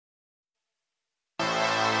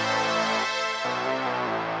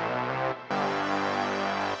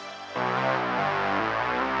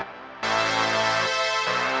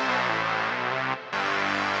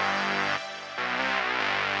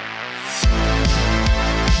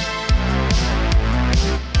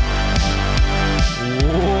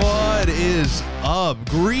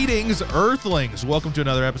Greetings, Earthlings. Welcome to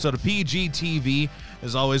another episode of PGTV.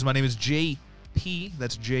 As always, my name is JP.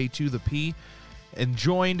 That's J to the P. And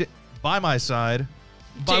joined by my side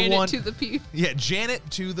by Janet one... to the P. Yeah, Janet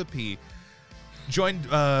to the P. Joined...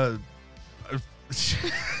 you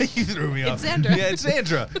threw me off. It's Sandra. Yeah, it's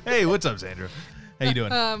Sandra. Hey, what's up, Sandra? How you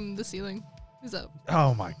doing? The ceiling is up.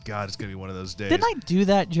 Oh, my God. It's going to be one of those days. Didn't I do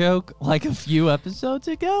that joke like a few episodes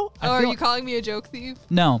ago? Oh, are you calling me a joke thief?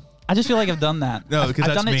 No. I just feel like I've done that. No, because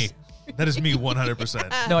I've that's done me. it. That is me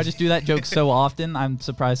 100%. No, I just do that joke so often. I'm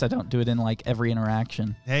surprised I don't do it in like every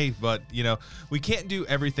interaction. Hey, but, you know, we can't do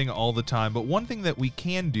everything all the time, but one thing that we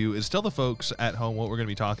can do is tell the folks at home what we're going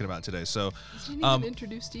to be talking about today. So, You didn't even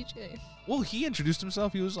introduce DJ. well, he introduced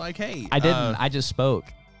himself. He was like, hey. I didn't. I just spoke.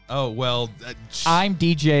 Oh, well. I'm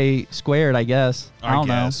DJ squared, I guess. I don't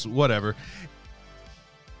know. Whatever.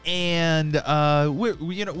 And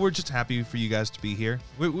we're just happy for you guys to be here.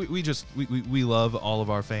 We love all of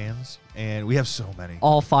our fans, and we have so many.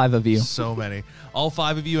 All 5 of you. So many. All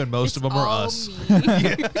 5 of you, and most of them are us.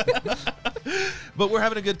 But we're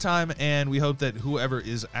having a good time, and we hope that whoever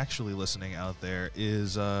is actually listening out there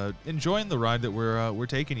is enjoying the ride that we're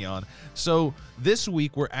taking you on. So this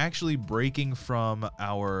week we're actually breaking from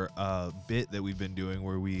our bit that we've been doing,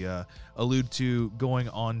 where we allude to going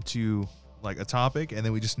on to like a topic, and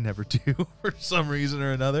then we just never do for some reason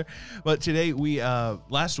or another. But today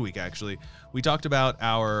last week actually, we talked about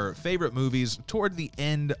our favorite movies toward the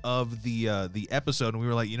end of the episode, and we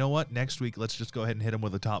were like, you know what? Next week, let's just go ahead and hit them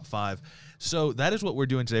with a top 5. So that is what we're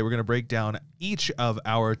doing today. We're going to break down each of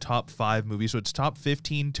our top 5 movies. So it's top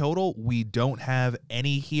 15 total. We don't have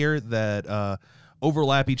any here that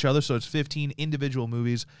overlap each other, so it's 15 individual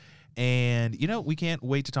movies. And, you know, we can't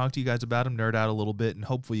wait to talk to you guys about them, nerd out a little bit, and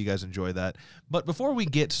hopefully you guys enjoy that. But before we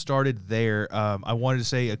get started there, I wanted to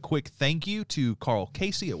say a quick thank you to Carl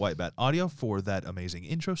Casey at White Bat Audio for that amazing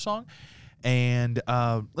intro song. And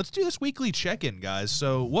let's do this weekly check-in, guys.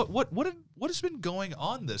 So what has been going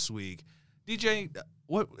on this week? DJ,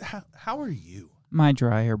 how are you? My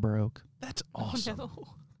dryer broke. That's awesome. Oh,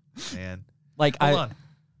 no. Man. Like, Hold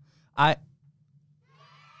on.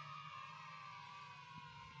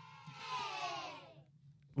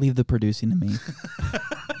 Leave the producing to me.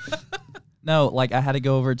 No, like I had to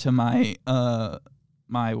go over to my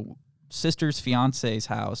my sister's fiance's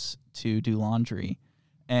house to do laundry,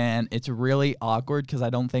 and it's really awkward because I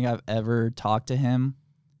don't think I've ever talked to him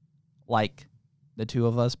like the two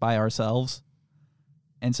of us by ourselves,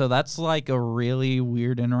 and so that's like a really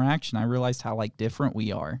weird interaction. I realized how like different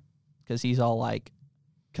we are because he's all like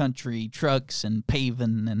country trucks and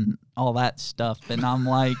paving and all that stuff, and I'm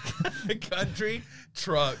like country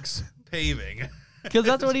trucks paving, because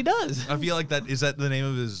that's what he does. I feel like that is that the name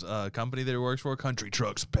of his company that he works for, Country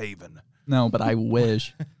Trucks Paving. No, but I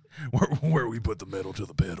wish. where we put the metal to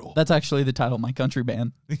the pedal. That's actually the title of my country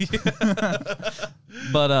band.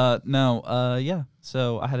 But yeah,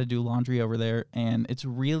 so I had to do laundry over there, and it's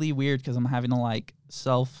really weird because I'm having to like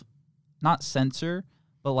not censor,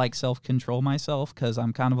 but like self-control myself because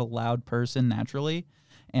I'm kind of a loud person naturally,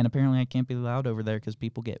 and apparently I can't be loud over there because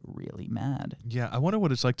people get really mad. Yeah, I wonder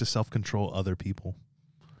what it's like to self-control other people.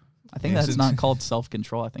 I think that's not called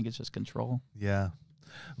self-control. I think it's just control. Yeah.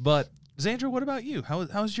 But, Xandra, what about you?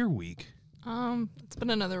 How's your week? It's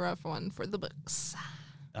been another rough one for the books.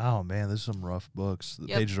 Oh, man, there's some rough books. The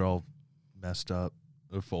pages are all messed up.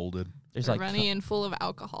 They're folded. There's They're like runny and full of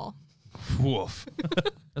alcohol. Woof.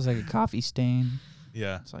 there's like a coffee stain.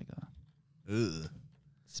 Yeah. It's like Ugh.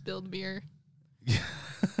 Spilled beer.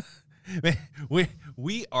 Man,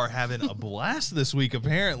 we are having a blast this week.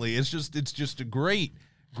 Apparently, it's just a great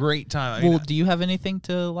time. Well, do you have anything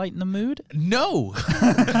to lighten the mood? No,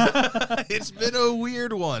 it's been a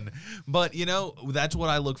weird one, but you know that's what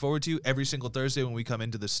I look forward to every single Thursday when we come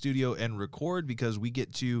into the studio and record, because we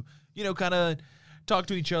get to kind of talk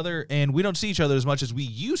to each other, and we don't see each other as much as we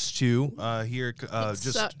used to here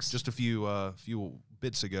just a few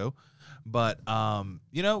bits ago. But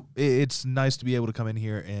it's nice to be able to come in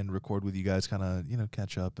here and record with you guys, kind of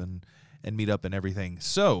catch up and meet up and everything.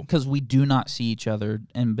 So because we do not see each other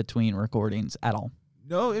in between recordings at all.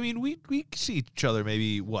 No, I mean we see each other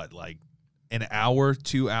maybe like an hour,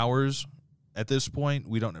 2 hours. At this point,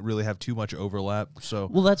 we don't really have too much overlap. So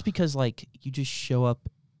well, that's because like you just show up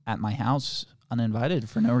at my house uninvited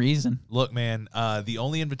for no reason. Look, man, the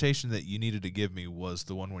only invitation that you needed to give me was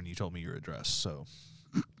the one when you told me your address. So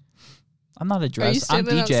I'm not addressed. Are you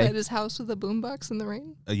standing I'm DJ. outside his house with a boombox in the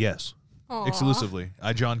rain? Yes. Aww. Exclusively.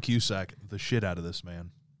 I John Cusack the shit out of this man.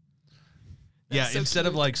 That's so instead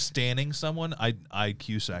of cute. like standing someone, I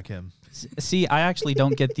Cusack him. See, I actually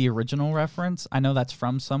don't get the original reference. I know that's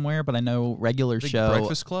from somewhere, but I know regular Like show.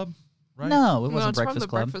 Breakfast Club? right? No, it No, wasn't it's from Breakfast the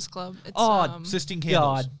Club. Breakfast Club. It's, Oh, Sistine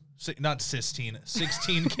Candles. God. Not Sistine.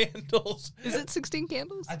 16 Candles. is it 16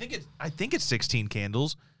 Candles? I think it's 16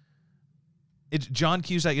 Candles. It's John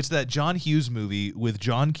Cusack. It's that John Hughes movie with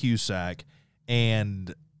John Cusack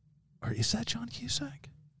and or is that John Cusack?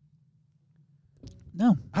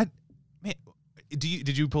 No, Man,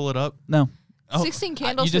 did you pull it up? no. Oh, 16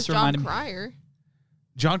 Candles you just with John reminded me. Cryer.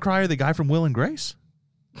 John Cryer, the guy from Will and Grace?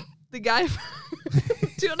 The guy from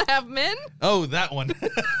 2.5 Men? Oh, that one.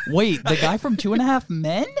 Wait, the guy from 2.5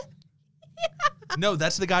 Men? No,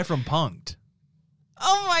 that's the guy from Punk'd.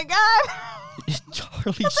 Oh my God.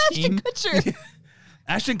 Charlie That's Ashton Sheen. Kutcher.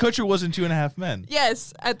 Ashton Kutcher was in 2.5 Men.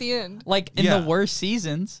 Yes, at the end. Like in Yeah. the worst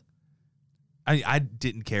seasons. I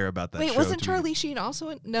didn't care about that Wait, show. wasn't to be- Charlie Sheen also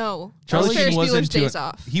in? No. Charlie That was Sheen Ferris was in Bueller's Days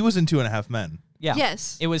Off. He was in 2.5 Men. Yeah.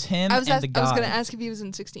 Yes. It was him I was and the guy. going to ask if he was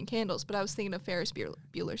in 16 Candles, but I was thinking of Ferris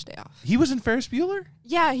Bueller's Day Off. He was in Ferris Bueller?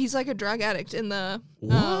 Yeah, he's like a drug addict in the...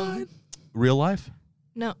 What? Real life?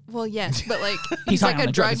 No, well, yes, but like He's he's like high on a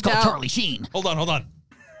a drug. It's drugged called out. Charlie Sheen. Hold on.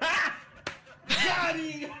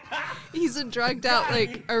 He's a drugged out,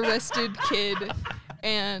 like arrested kid,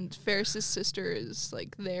 and Ferris's sister is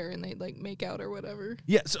like there, and they like make out or whatever.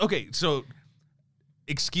 Yes. Okay. So,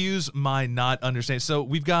 excuse my not understanding. So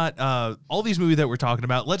we've got all these movies that we're talking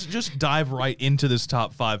about. Let's just dive right into this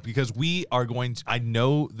top 5 because we are going to. I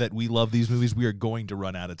know that we love these movies. We are going to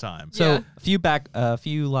run out of time. So Yeah. a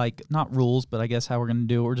few like not rules, but I guess how we're gonna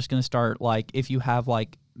do it. We're just gonna start like if you have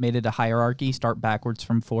like made it a hierarchy, start backwards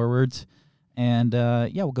from forwards, and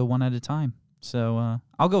we'll go one at a time. So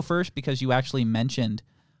I'll go first because you actually mentioned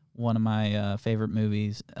one of my favorite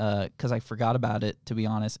movies because I forgot about it, to be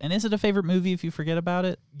honest. And is it a favorite movie if you forget about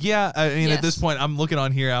it? Yeah. I mean, at this Yes. point, I'm looking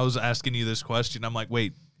on here. I was asking you this question. I'm like,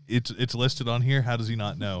 wait, it's listed on here. How does he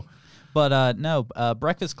not know? But no,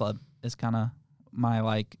 Breakfast Club is kind of my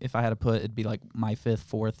like. If I had to put, it'd be like my 5th,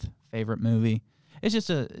 4th favorite movie. It's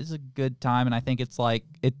just it's a good time, and I think it's like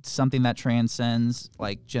it's something that transcends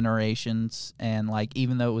like generations, and like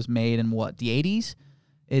even though it was made in the 80s,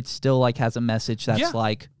 it still like has a message that's Yeah.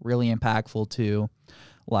 like really impactful to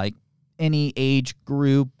like any age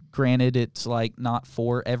group. Granted, it's like not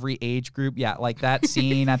for every age group. Yeah, like that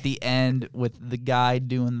scene at the end with the guy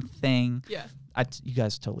doing the thing. Yeah. You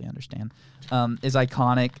guys totally understand, is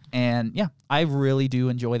iconic. And yeah, I really do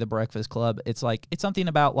enjoy The Breakfast Club. It's like, it's something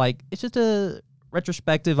about like, it's just a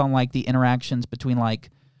retrospective on like the interactions between like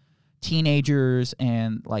teenagers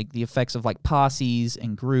and like the effects of like posses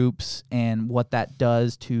and groups and what that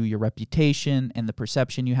does to your reputation and the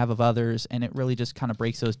perception you have of others. And it really just kind of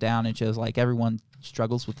breaks those down and shows like everyone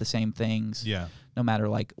struggles with the same things, Yeah. no matter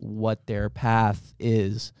like what their path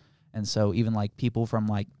is. And so even like people from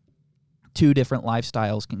like 2 different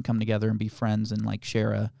lifestyles can come together and be friends and like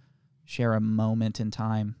share a moment in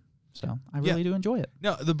time. So I really do enjoy it.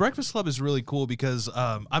 No, The Breakfast Club is really cool because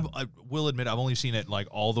I will admit I've only seen it like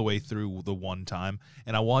all the way through the one time,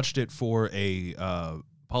 and I watched it for a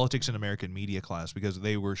politics and American media class because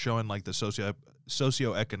they were showing like the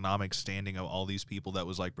socioeconomic standing of all these people that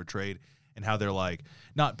was like portrayed and how they're like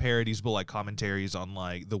not parodies but like commentaries on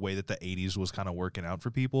like the way that the 80s was kind of working out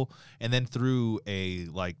for people, and then through a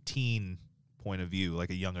like teen point of view,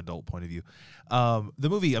 like a young adult point of view. The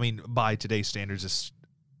movie, I mean, by today's standards is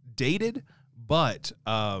dated, but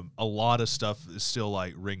a lot of stuff is still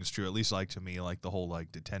like rings true, at least like to me, like the whole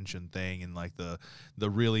like detention thing and like the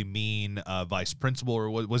really mean vice principal,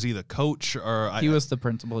 or was he the coach, or He was the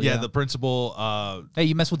principal. the principal. Hey,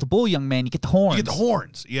 you mess with the bull, young man, you get the horns. You get the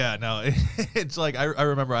horns. Yeah, no, it's like I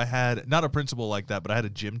remember I had not a principal like that, but I had a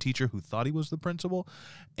gym teacher who thought he was the principal,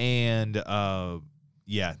 and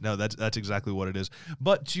yeah, no, that's exactly what it is.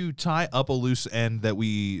 But to tie up a loose end that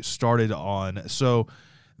we started on, so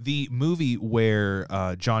the movie where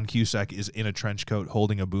John Cusack is in a trench coat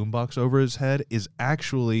holding a boombox over his head is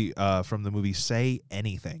actually from the movie Say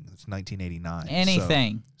Anything. It's 1989.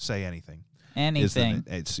 Anything. So, Say Anything. Anything.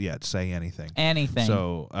 It's Say Anything. Anything.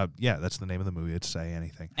 So yeah, that's the name of the movie. It's Say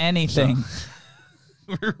Anything. Anything.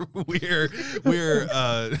 we're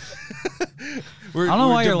I don't know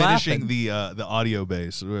why you're diminishing laughing. the audio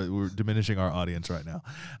base. We're diminishing our audience right now.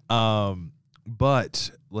 But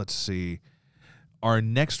let's see. Our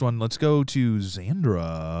next one, let's go to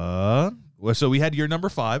Xandra. Well, so we had your number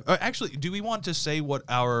 5. Actually, do we want to say what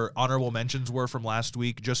our honorable mentions were from last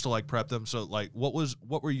week, just to like prep them? So, like, what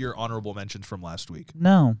were your honorable mentions from last week?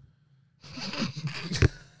 No.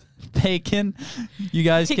 Bacon. You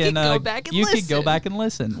guys He can can go back and you can go listen. back and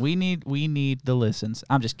listen. We need the listens.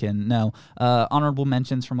 I'm just kidding. No. Honorable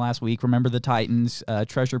mentions from last week. Remember the Titans,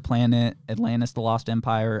 Treasure Planet, Atlantis: The Lost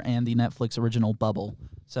Empire, and the Netflix original Bubble.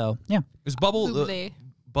 So yeah. Is Bubble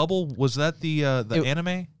Bubble, was that the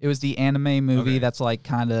anime? It was the anime movie Okay. that's like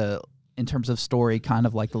kind of, in terms of story, kind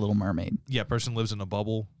of like The Little Mermaid. Yeah, person lives in a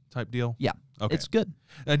bubble type deal. Yeah. Okay. It's good.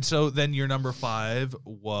 And so then your number 5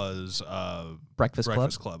 was Breakfast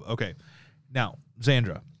Club. Okay. Now,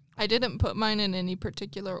 Xandra. I didn't put mine in any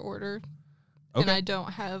particular order. And Okay. I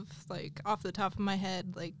don't have, like, off the top of my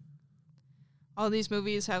head, like, all these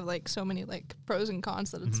movies have, like, so many, like, pros and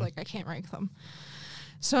cons that it's like I can't rank them.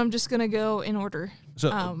 So I'm just going to go in order.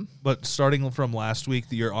 So, but starting from last week,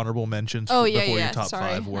 your honorable mentions Oh, before yeah, your top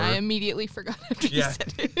sorry. 5 were. I immediately forgot after you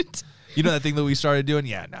said it. You know that thing that we started doing?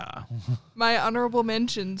 Yeah, nah. My honorable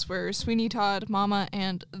mentions were Sweeney Todd, Mama,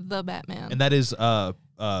 and The Batman. And that is Patman.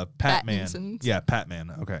 Pattinson. Yeah,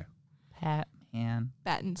 Patman. Okay.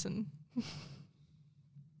 Pattinson.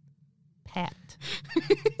 Pat.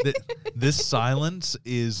 This silence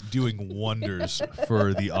is doing wonders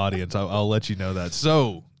for the audience. I'll let you know that.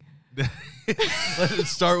 So, let's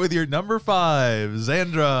start with your number 5,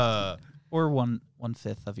 Xandra. Or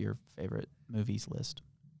 1/5 of your favorite movies list.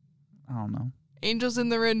 I don't know. Angels in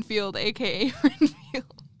the Renfield, a.k.a.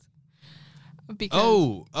 Renfield.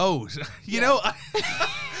 Because you know,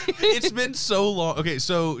 it's been so long. Okay,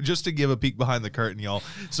 so just to give a peek behind the curtain, y'all.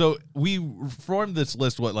 So we formed this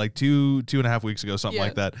list, like 2.5 weeks ago, something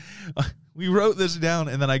like that. We wrote this down,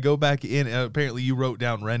 and then I go back in, and apparently you wrote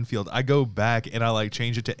down Renfield. I go back, and I, like,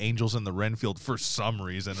 change it to Angels in the Renfield for some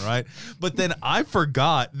reason, right? But then I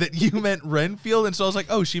forgot that you meant Renfield, and so I was like,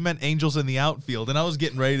 oh, she meant Angels in the Outfield, and I was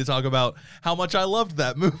getting ready to talk about how much I loved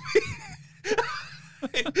that movie.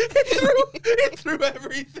 It threw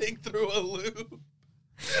everything through a loop.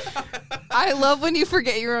 I love when you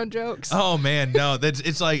forget your own jokes. Oh man, no,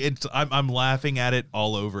 I'm laughing at it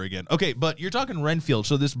all over again. Okay, but you're talking Renfield,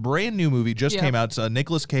 so this brand new movie just came out. It's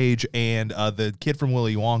Nicolas Cage and the kid from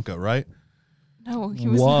Willy Wonka, right? No, he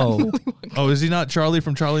was Whoa. not Willy Wonka. Oh, is he not Charlie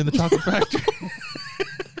from Charlie and the Chocolate Factory?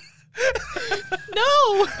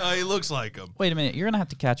 No. He looks like him. Wait a minute. You're going to have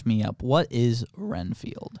to catch me up. What is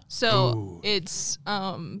Renfield? So it's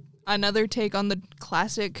another take on the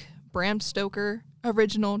classic Bram Stoker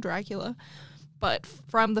original Dracula, but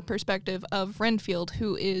from the perspective of Renfield,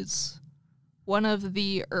 who is one of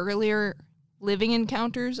the earlier living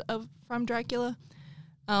encounters from Dracula.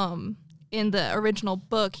 In the original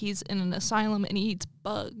book, he's in an asylum and he eats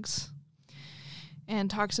bugs and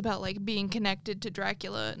talks about, like, being connected to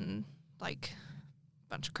Dracula and, like, a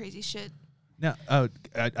bunch of crazy shit. Now,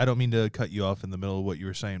 I don't mean to cut you off in the middle of what you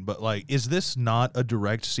were saying, but, like, is this not a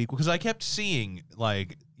direct sequel? Because I kept seeing,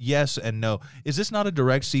 like, yes and no. Is this not a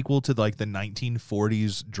direct sequel to, like, the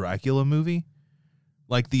 1940s Dracula movie?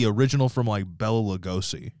 Like, the original from, like, Bela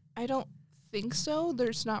Lugosi? I don't think so.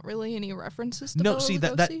 There's not really any references to No, Bela see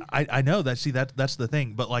Lugosi. I know that's the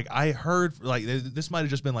thing. But, like, I heard, like, this might have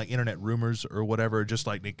just been, like, internet rumors or whatever, just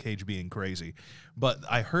like Nick Cage being crazy. But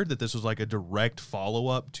I heard that this was, like, a direct follow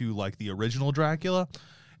up to, like, the original Dracula,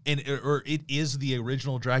 or it is the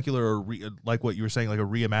original Dracula, or like what you were saying, like a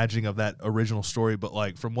reimagining of that original story. But,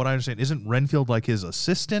 like, from what I understand, isn't Renfield like his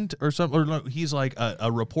assistant or something? Or no, he's like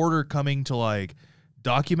a reporter coming to, like,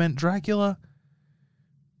 document Dracula.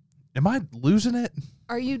 Am I losing it?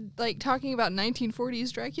 Are you, like, talking about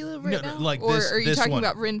 1940s Dracula right now? Like, or this, are you this talking one.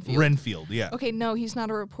 about Renfield? Renfield, yeah. Okay, no, he's not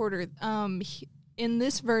a reporter. In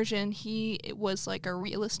this version, he was, like, a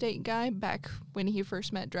real estate guy back when he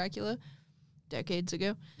first met Dracula decades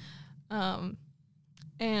ago. And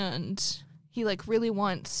he, like, really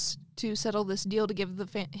wants to settle this deal to give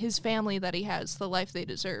his family that he has the life they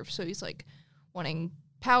deserve. So he's, like, wanting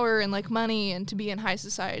power and, like, money and to be in high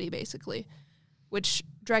society, basically, which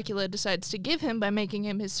Dracula decides to give him by making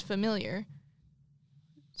him his familiar.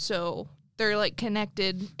 So they're, like,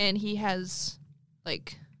 connected, and he has,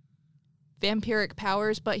 like, vampiric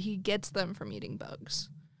powers, but he gets them from eating bugs.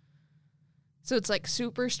 So it's, like,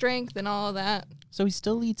 super strength and all of that. So he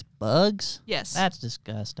still eats bugs? Yes. That's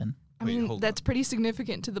disgusting. I mean, that's pretty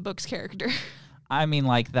significant to the book's character. I mean,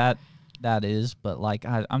 like, that is, but, like,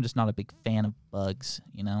 I'm just not a big fan of bugs,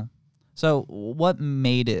 you know? So what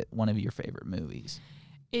made it one of your favorite movies?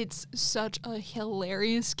 It's such a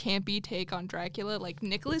hilarious, campy take on Dracula. Like,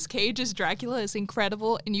 Nicolas Cage's Dracula is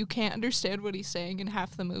incredible, and you can't understand what he's saying in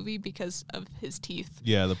half the movie because of his teeth.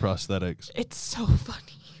 Yeah, the prosthetics. It's so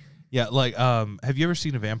funny. Yeah, like, have you ever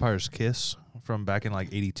seen A Vampire's Kiss from back in, like,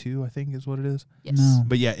 82, I think is what it is? Yes. No.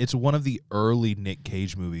 But, yeah, it's one of the early Nick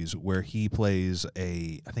Cage movies where he plays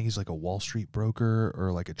I think he's like a Wall Street broker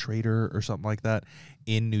or, like, a trader or something like that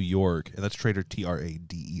in New York. And that's trader,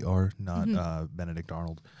 Trader, not Benedict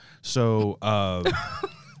Arnold. So,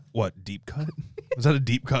 what, Deep Cut? Was that a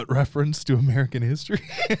Deep Cut reference to American history?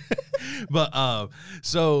 But,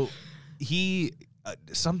 so he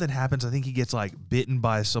something happens. I think he gets like bitten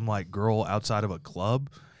by some like girl outside of a club,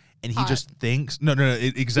 and he Hot. just thinks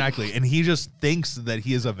exactly, and he just thinks that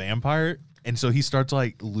he is a vampire, and so he starts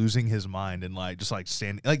like losing his mind and like just like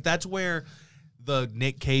standing like that's where the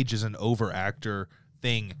Nick Cage is an overactor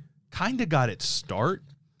thing kind of got its start,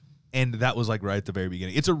 and that was like right at the very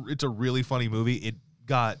beginning. It's a really funny movie.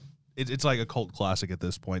 It's like a cult classic at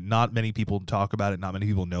this point. Not many people talk about it. Not many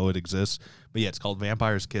people know it exists. But yeah, it's called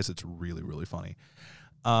Vampire's Kiss. It's really, really funny.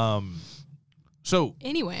 So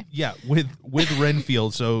Anyway, yeah, with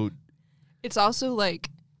Renfield. So it's also like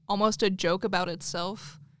almost a joke about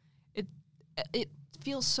itself. It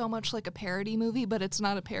feels so much like a parody movie, but it's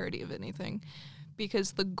not a parody of anything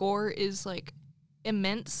because the gore is like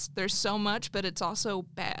immense. There's so much, but it's also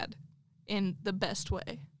bad in the best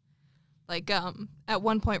way. Like, at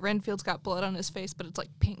one point, Renfield's got blood on his face, but it's like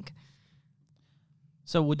pink.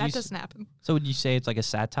 So That doesn't happen. So would you say it's like a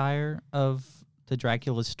satire of the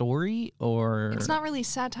Dracula story, or It's not really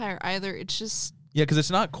satire either. It's just yeah, because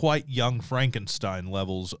it's not quite Young Frankenstein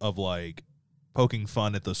levels of like poking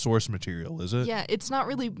fun at the source material, is it? yeah, it's not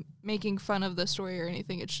really making fun of the story or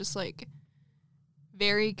anything. It's just like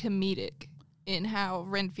very comedic in how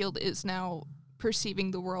Renfield is now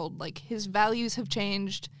perceiving the world. Like his values have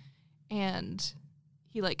changed, and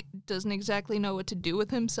he like doesn't exactly know what to do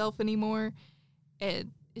with himself anymore.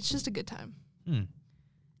 And it's just a good time.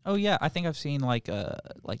 Oh yeah, I think I've seen like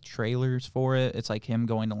trailers for it. It's like him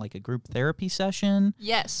going to like a group therapy session.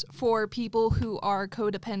 Yes, for people who are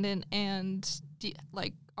codependent and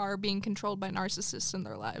like are being controlled by narcissists in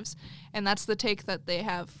their lives, and that's the take that they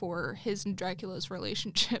have for his and Dracula's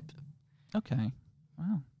relationship. Okay,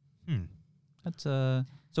 wow. That's So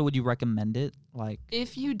would you recommend it? Like,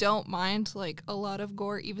 If you don't mind like a lot of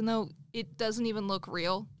gore, even though it doesn't even look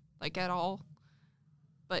real like at all,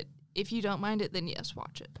 but if you don't mind it, then yes,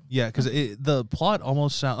 watch it. Yeah, because the plot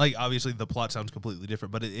almost sounds like obviously the plot sounds completely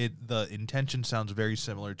different, but the intention sounds very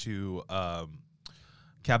similar to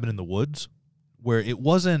Cabin in the Woods, where it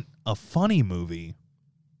wasn't a funny movie,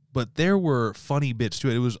 but there were funny bits to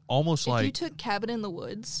it. It was almost If like you took Cabin in the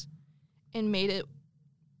Woods and made it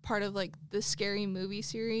part of like the Scary Movie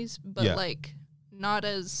series, but Yeah. like not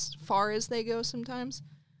as far as they go sometimes,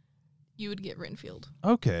 you would get Renfield.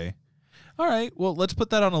 okay. All right, well, let's put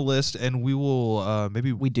that on a list, and we will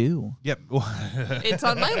maybe we do. Yep. It's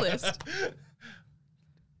on my list.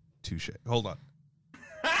 Touche. Hold on.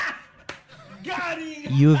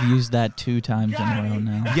 You have used that 2 times in a row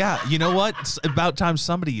now. Yeah, you know what? It's about time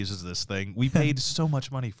somebody uses this thing. We paid so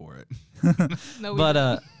much money for it. No, we But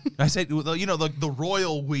didn't. I said, you know, the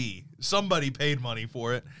royal we. Somebody paid money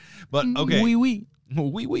for it. But okay. We. We.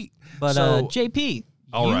 But So, JP,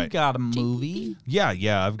 all you right. got a movie.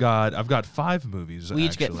 yeah, I've got 5 movies. We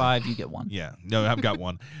each get actually. 5. You get 1. Yeah, no, I've got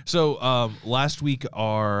one. So last week,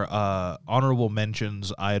 our honorable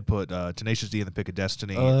mentions, I had put Tenacious D and the Pick of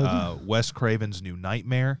Destiny, Wes Craven's New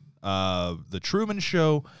Nightmare, The Truman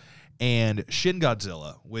Show, and Shin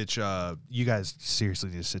Godzilla, which you guys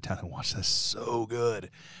seriously need to sit down and watch. This so good.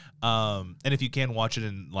 And if you can, watch it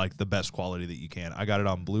in like the best quality that you can. I got it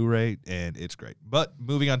on Blu-ray, and it's great. But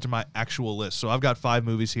moving on to my actual list. So I've got 5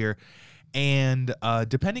 movies here, and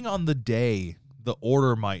depending on the day, the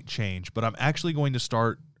order might change. But I'm actually going to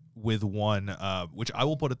start with one, which I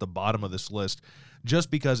will put at the bottom of this list,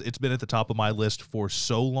 just because it's been at the top of my list for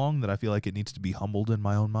so long that I feel like it needs to be humbled in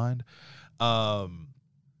my own mind.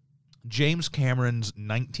 James Cameron's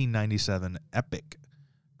 1997 epic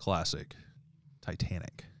classic,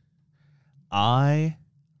 Titanic. I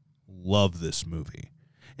love this movie.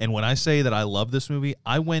 And when I say that I love this movie,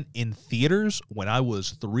 I went in theaters when I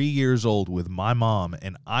was 3 years old with my mom,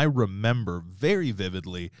 and I remember very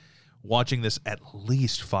vividly watching this at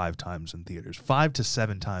least 5 times in theaters, 5 to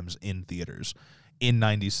 7 times in theaters in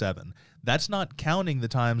 97. That's not counting the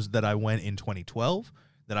times that I went in 2012,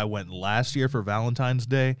 that I went last year for Valentine's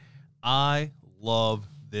Day. I love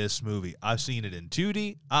this movie. I've seen it in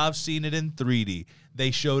 2D. I've seen it in 3D. They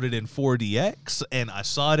showed it in 4DX, and I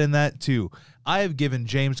saw it in that too. I have given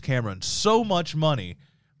James Cameron so much money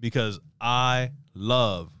because I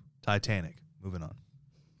love Titanic. Moving on.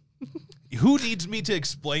 Who needs me to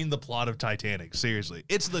explain the plot of Titanic? Seriously.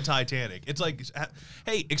 It's the Titanic. It's like,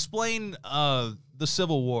 hey, explain the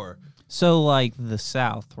Civil War. So like the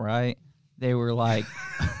South, right? They were like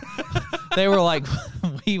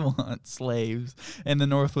we want slaves, and the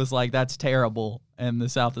North was like, that's terrible, and the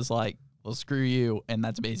South is like, well, screw you, and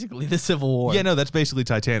that's basically the Civil War. Yeah, no, that's basically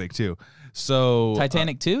Titanic too. So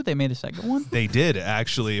Titanic 2, they made a second one? They did,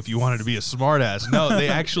 actually, if you wanted to be a smartass. No, they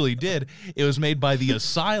actually did. It was made by the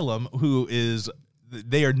Asylum, who is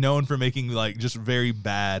they are known for making like just very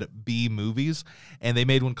bad B movies, and they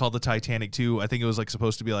made one called the Titanic 2. I think it was like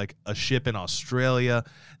supposed to be like a ship in Australia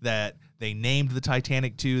that they named the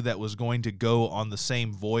Titanic 2 that was going to go on the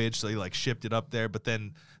same voyage, so they like shipped it up there, but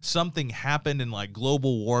then something happened and like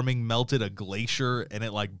global warming melted a glacier and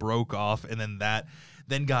it like broke off, and then that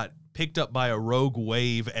then got picked up by a rogue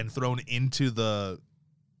wave and thrown into the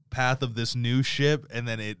path of this new ship, and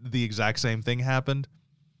then the exact same thing happened.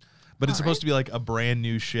 But it's supposed to be like a brand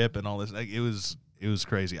new ship and all this. Like, it was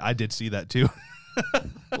crazy. I did see that too.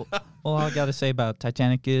 Well, all I got to say about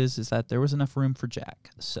Titanic is that there was enough room for Jack.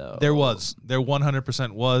 So There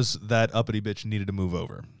 100% was. That uppity bitch needed to move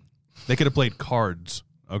over. They could have played cards.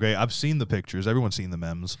 Okay, I've seen the pictures. Everyone's seen the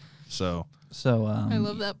memes. So I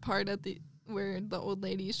love that part where the old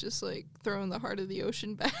lady's just like throwing the heart of the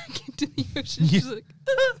ocean back into the ocean. She's like,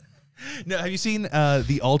 no, have you seen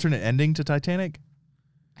the alternate ending to Titanic?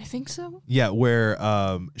 I think so. Yeah, where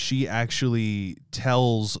she actually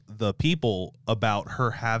tells the people about her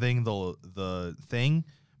having the thing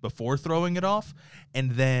before throwing it off, and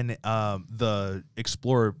then the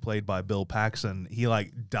explorer played by Bill Paxton, he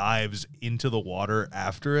like dives into the water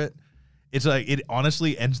after it. It's like it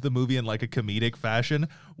honestly ends the movie in like a comedic fashion,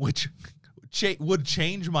 which would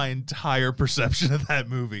change my entire perception of that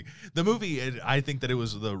movie. The movie, I think that it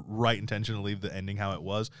was the right intention to leave the ending how it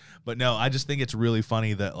was. But no, I just think it's really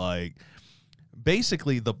funny that, like,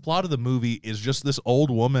 basically the plot of the movie is just this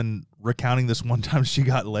old woman recounting this one time she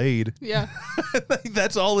got laid. Yeah. Like,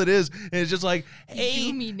 that's all it is. And it's just like,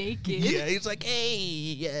 hey. Do me naked. Yeah, it's like,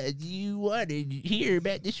 hey, you want to hear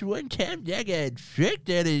about this one time I got tricked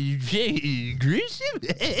out of gruesome?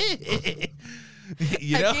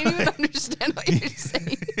 You know? I can't even understand what you're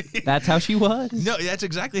saying. That's how she was. No, that's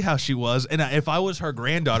exactly how she was. And if I was her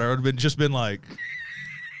granddaughter, I would have just been like...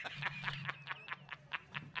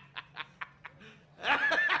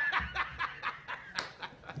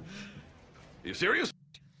 You serious?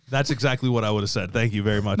 That's exactly what I would have said. Thank you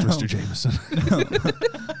very much, Mr. Jameson.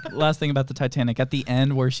 Last thing about the Titanic, at the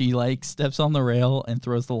end where she like steps on the rail and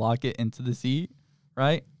throws the locket into the sea,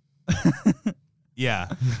 right? Yeah.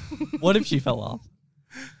 What if she fell off?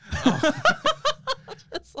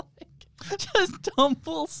 just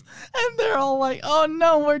tumbles, and they're all like, "Oh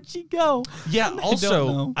no, where'd she go?" Yeah. And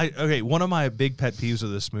Also, one of my big pet peeves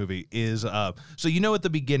of this movie is so you know at the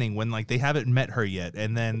beginning when like they haven't met her yet,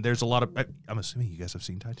 and then there's a lot of I'm assuming you guys have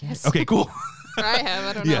seen Titanic. Yes. Okay, cool. I have.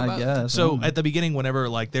 I don't know Yeah, about I guess. So at the beginning, whenever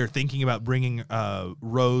like they're thinking about bringing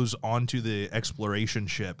Rose onto the exploration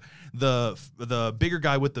ship, the bigger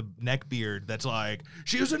guy with the neck beard that's like,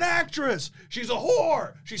 she's an actress, she's a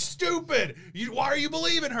whore, she's stupid. Why are you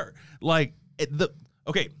believing her? Like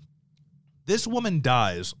this woman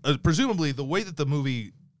dies. Presumably, the way that the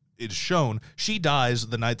movie is shown, she dies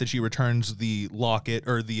the night that she returns the locket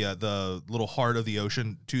or the little heart of the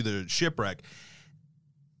ocean to the shipwreck.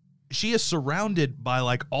 She is surrounded by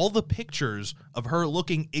like all the pictures of her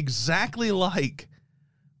looking exactly like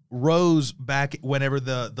Rose back whenever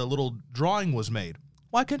the little drawing was made.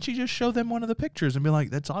 Why couldn't she just show them one of the pictures and be like,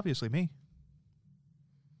 that's obviously me?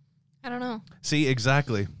 I don't know. See,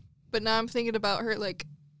 exactly. But now I'm thinking about her like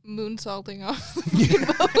moonsaulting off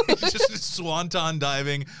the boat. Just swanton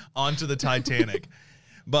diving onto the Titanic.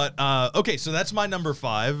 But okay, so that's my number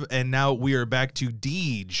 5, and now we are back to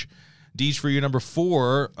Deej. Deej for your number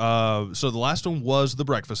 4. So the last one was The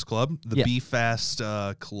Breakfast Club, the Be Fast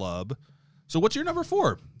Club. So what's your number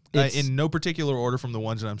 4? In no particular order from the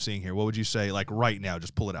ones that I'm seeing here. What would you say, like right now?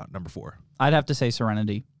 Just pull it out. Number 4. I'd have to say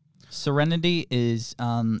Serenity. Serenity is,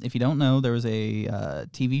 if you don't know, there was a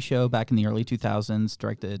TV show back in the early 2000s,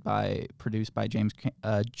 produced by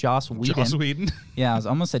Joss Whedon. Joss Whedon. Yeah, I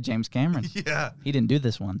almost said James Cameron. Yeah. He didn't do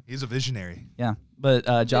this one. He's a visionary. Yeah,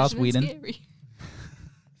 but Joss Vision and Whedon. Scary.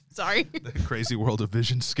 Sorry. The crazy world of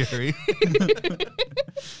Vision Scary.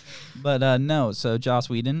 But no, so Joss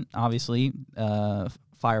Whedon, obviously,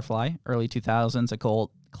 Firefly, early 2000s, a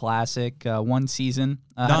cult classic, one season.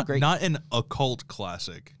 Not an occult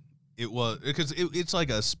classic. It was because it's like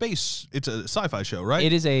it's a sci-fi show, right?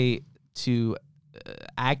 It is to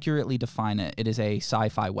accurately define it, it is a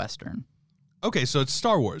sci-fi western. Okay, so it's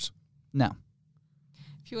Star Wars. No.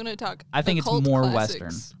 If you want to talk, I think it's occult more classics.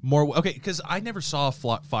 western. More okay, because I never saw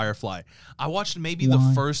Firefly. I watched maybe the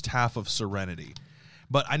first half of Serenity,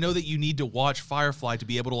 but I know that you need to watch Firefly to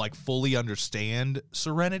be able to like fully understand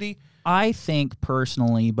Serenity. I think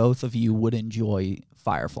personally, both of you would enjoy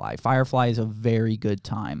Firefly. Firefly is a very good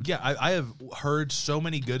time. Yeah, I have heard so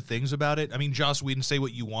many good things about it. I mean, Joss Whedon, say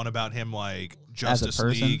what you want about him, like Justice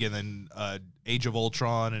person. League and then Age of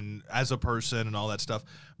Ultron and as a person and all that stuff.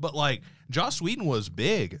 But like Joss Whedon was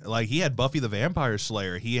big. Like he had Buffy the Vampire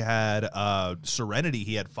Slayer, he had Serenity,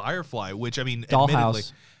 he had Firefly, which I mean, admittedly,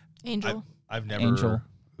 Dollhouse. Angel. I've never. Angel.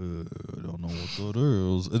 I don't know what that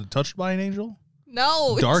is. Touched by an Angel?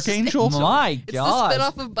 No. Dark Angel? My It's God. the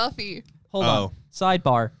spinoff of Buffy. Hold Oh. on.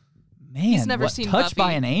 Sidebar. Man, never what, seen Touched by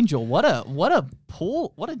Buffy. an Angel. What a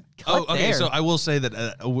pull. What a cut Oh, okay. there. So I will say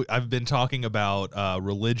that I've been talking about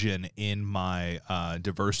religion in my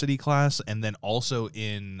diversity class, and then also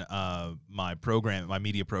in my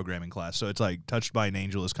media programming class. So it's like Touched by an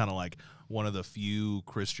Angel is kind of like one of the few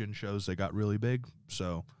Christian shows that got really big.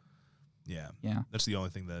 So yeah, that's the only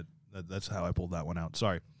thing that's how I pulled that one out.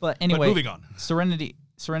 Sorry, but anyway, moving on. Serenity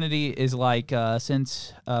is like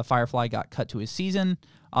since Firefly got cut to his season.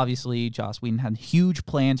 Obviously, Joss Whedon had huge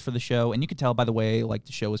plans for the show, and you could tell by the way like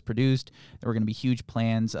the show was produced, there were going to be huge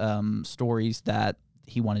plans, stories that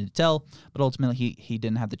he wanted to tell, but ultimately he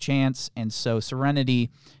didn't have the chance, and so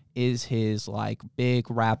Serenity is his like big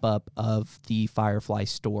wrap up of the Firefly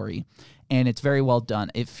story, and it's very well done.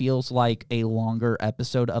 It feels like a longer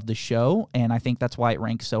episode of the show, and I think that's why it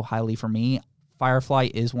ranks so highly for me.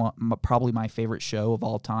 Firefly is probably my favorite show of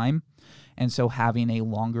all time, and so having a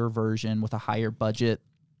longer version with a higher budget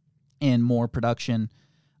and more production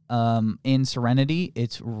in Serenity,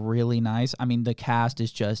 it's really nice. I mean, the cast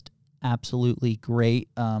is just absolutely great.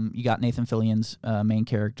 You got Nathan Fillion's main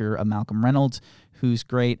character, Malcolm Reynolds, who's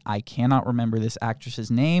great. I cannot remember this actress's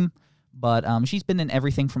name, but she's been in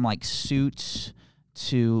everything from like Suits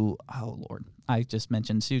to, oh Lord, I just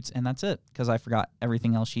mentioned Suits, and that's it, because I forgot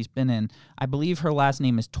everything else she's been in. I believe her last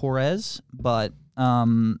name is Torres, but,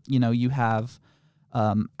 you have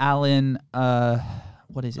Alan...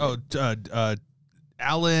 what is it? Oh,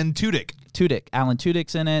 Alan Tudyk. Alan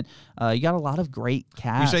Tudyk's in it. You got a lot of great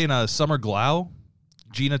cast. You saying Summer Glau?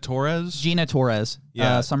 Gina Torres?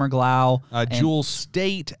 Yeah. Summer Glau. Jewel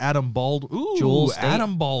State, Adam Baldwin. Ooh, Jewel State.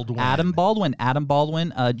 Adam Baldwin. Adam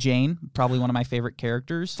Baldwin. Jane, probably one of my favorite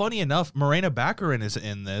characters. Funny enough, Morena Baccarin is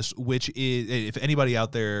in this, which is, if anybody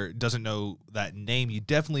out there doesn't know that name, you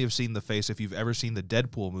definitely have seen the face if you've ever seen the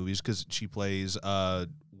Deadpool movies, because she plays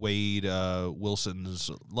Wade Wilson's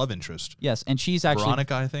love interest. Yes, and she's actually...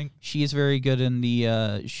 Veronica, I think. She is very good in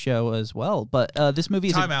the show as well. But this movie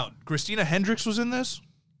is... Time out. Christina Hendricks was in this?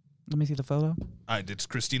 Let me see the photo. It's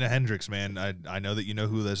Christina Hendricks, man. I know that you know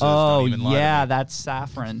who this is. Oh, Don't even lie to yeah, me. that's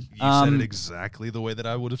Saffron. You said it exactly the way that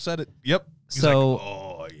I would have said it. Yep. He's so, like,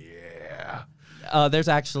 oh, yeah. There's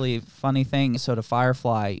actually a funny thing. So to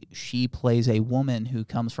Firefly, she plays a woman who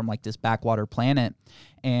comes from like this backwater planet,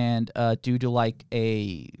 and due to like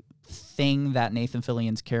a thing that Nathan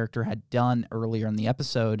Fillion's character had done earlier in the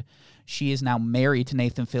episode, she is now married to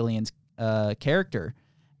Nathan Fillion's character,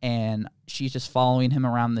 and she's just following him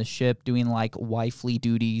around the ship doing like wifely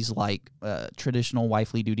duties, like traditional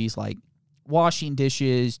wifely duties, like washing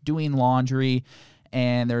dishes, doing laundry.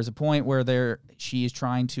 And there's a point where she is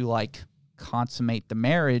trying to like consummate the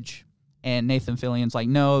marriage, and Nathan Fillion's like,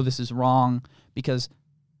 no, this is wrong, because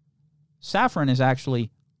Saffron is actually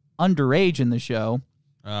underage in the show.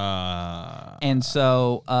 And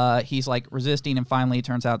so he's like resisting, and finally it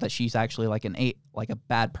turns out that she's actually like a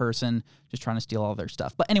bad person just trying to steal all their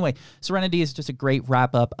stuff. But anyway, Serenity is just a great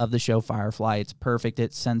wrap up of the show Firefly. It's perfect.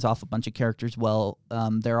 It sends off a bunch of characters well.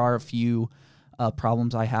 There are a few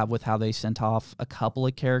problems I have with how they sent off a couple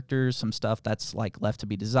of characters, some stuff that's like left to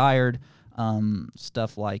be desired,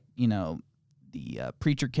 stuff like, the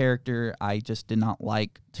preacher character I just did not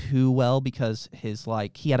like too well, because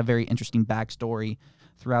he had a very interesting backstory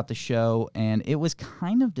throughout the show, and it was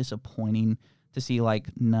kind of disappointing to see like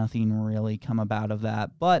nothing really come about of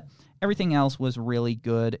that. But everything else was really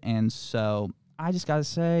good, and so I just gotta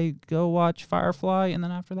say, go watch Firefly, and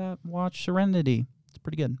then after that, watch Serenity. It's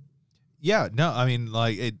pretty good. Yeah, no, I mean,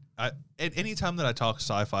 like, at any time that I talk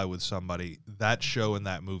sci-fi with somebody, that show and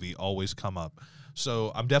that movie always come up.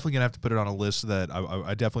 So I'm definitely gonna have to put it on a list that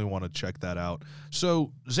I definitely want to check that out.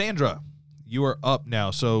 So Xandra, you are up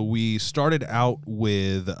now. So we started out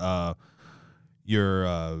with your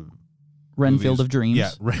Renfield movies. of Dreams.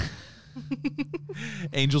 Yeah,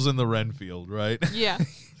 Angels in the Renfield, right? Yeah.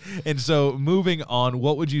 And so moving on,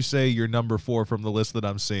 what would you say your number 4 from the list that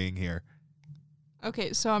I'm seeing here?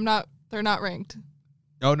 Okay, so they're not ranked.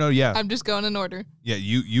 Oh no, yeah. I'm just going in order. Yeah,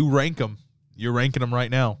 you rank them. You're ranking them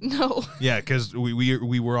right now. No. Yeah, because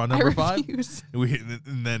we were on number 5.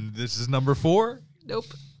 And then this is number 4. Nope.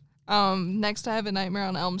 Next I have A Nightmare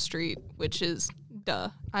on Elm Street, which is duh.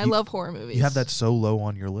 I love horror movies. You have that so low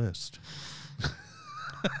on your list.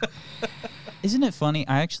 Isn't it funny?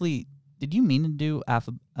 I actually Did you mean to do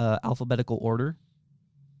alphabetical order?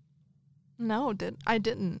 No, I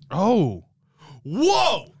didn't. Oh,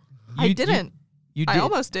 whoa! I didn't. You did. I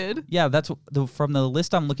almost did. Yeah, that's from the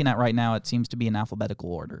list I'm looking at right now. It seems to be in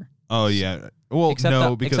alphabetical order. Oh yeah. Well,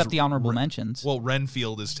 except the honorable mentions. Well,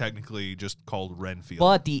 Renfield is technically just called Renfield.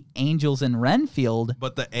 But the Angels in Renfield.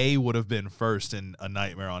 But the A would have been first in A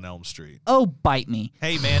Nightmare on Elm Street. Oh, bite me!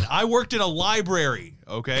 Hey man, I worked in a library.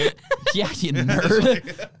 Okay. Yeah, you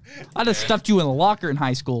nerd. I'd have stuffed you in a locker in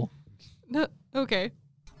high school. No, okay.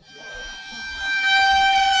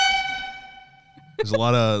 There's a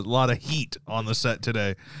lot of heat on the set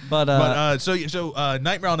today. But so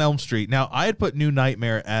Nightmare on Elm Street. Now, I had put New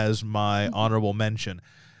Nightmare as my honorable mention.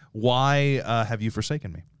 Why have you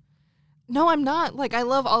forsaken me? No, I'm not. Like, I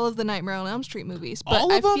love all of the Nightmare on Elm Street movies, but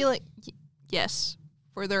All of them? feel like yes,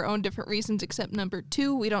 for their own different reasons. Except number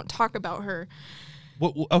 2, we don't talk about her.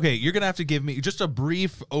 Well, okay, you're gonna have to give me just a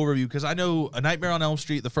brief overview because I know A Nightmare on Elm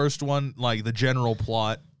Street, the first one, like the general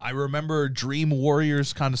plot. I remember Dream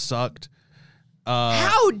Warriors kind of sucked.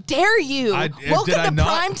 How dare you? Welcome to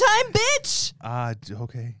primetime, bitch!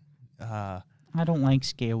 Okay. I don't like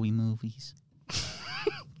scary movies.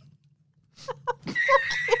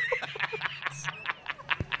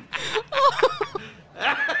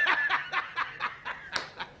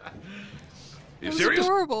 It was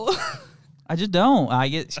adorable. I just don't. I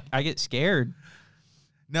get scared.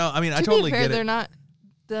 No, I mean, I to totally be fair, get it. they're not.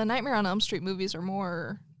 The Nightmare on Elm Street movies are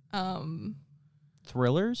more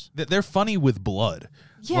Thrillers? They're funny with blood.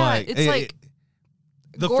 yeah, it's like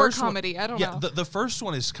the gore first comedy. One, I don't yeah, know. the first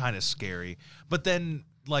one is kind of scary, but then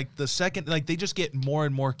like the second, like they just get more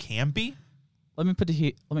and more campy. Let me put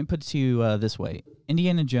it to you this way: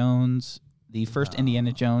 Indiana Jones, the first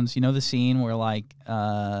Indiana Jones. You know the scene where like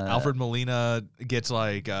Alfred Molina gets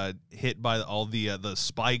like hit by all the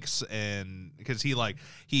spikes, and because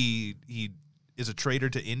he is a traitor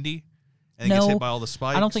to Indy, and he gets hit by all the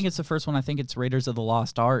spikes. I don't think it's the first one. I think it's Raiders of the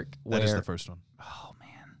Lost Ark. That is the first one. Oh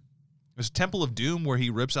man, There's Temple of Doom where he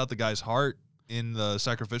rips out the guy's heart in the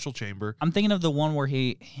sacrificial chamber. I'm thinking of the one where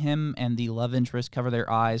him and the love interest cover their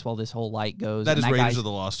eyes while this whole light goes. That is Raiders of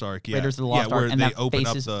the Lost Ark. Yeah, Raiders of the Lost Ark, where and they that open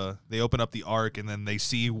face they open up the ark, and then they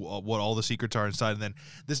see what all the secrets are inside. And then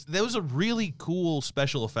there was a really cool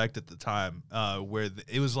special effect at the time where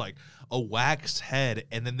it was like a wax head,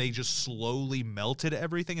 and then they just slowly melted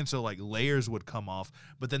everything, and so like layers would come off.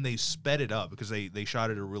 But then they sped it up because they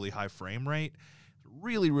shot at a really high frame rate.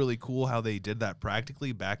 Really, really cool how they did that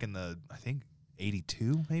practically back in the, I think,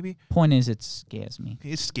 82 maybe. Point is, it scares me.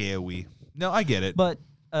 It's scary. No, I get it. But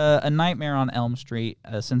A Nightmare on Elm Street,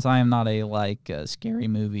 since I am not a scary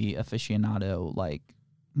movie aficionado, like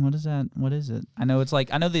what is that? What is it? I know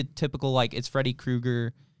the typical it's Freddy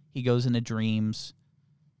Krueger. He goes into dreams.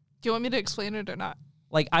 Do you want me to explain it or not?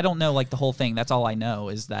 Like I don't know the whole thing. That's all I know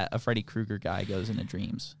is that a Freddy Krueger guy goes into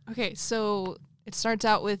dreams. Okay, so it starts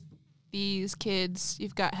out with these kids.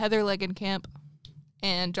 You've got Heather Langenkamp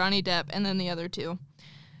and Johnny Depp, and then the other two.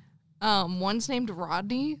 One's named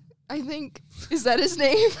Rodney, I think. Is that his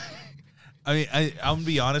name? I mean, I'm going to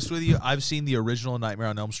be honest with you. I've seen the original Nightmare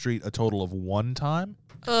on Elm Street a total of 1 time.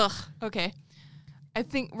 Ugh, okay. I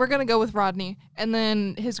think we're going to go with Rodney. And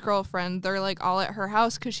then his girlfriend, they're all at her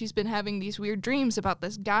house because she's been having these weird dreams about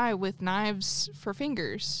this guy with knives for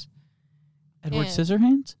fingers. Edward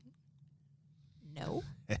Scissorhands? No.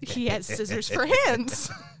 He has scissors for hands.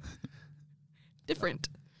 Different.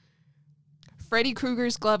 Freddy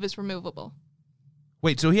Krueger's glove is removable.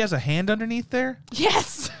 Wait, so he has a hand underneath there?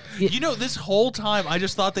 Yes. You know, this whole time I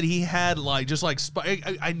just thought that he had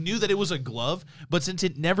I knew that it was a glove, but since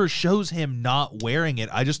it never shows him not wearing it,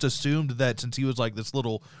 I just assumed that since he was this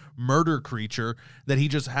little murder creature that he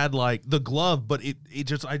just had the glove, but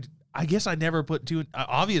I guess I never put two.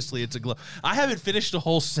 Obviously, it's a glove. I haven't finished a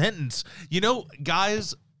whole sentence. You know,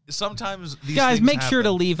 guys, sometimes these things make happen. sure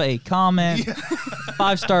to leave a comment,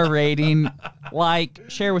 5-star rating,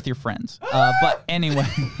 share with your friends. But anyway.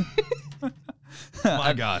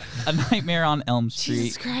 My God. A Nightmare on Elm Street.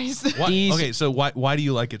 Jesus Christ. Okay, so why do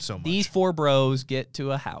you like it so much? These 4 bros get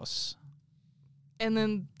to a house. And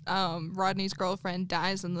then Rodney's girlfriend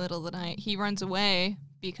dies in the middle of the night. He runs away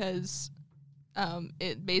because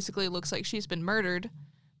it basically looks like she's been murdered,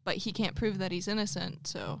 but he can't prove that he's innocent,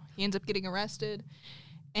 so he ends up getting arrested.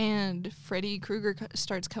 And Freddy Krueger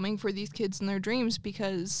starts coming for these kids in their dreams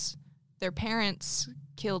because their parents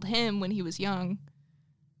killed him when he was young.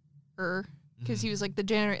 Because he was the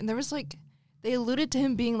janitor. And there was they alluded to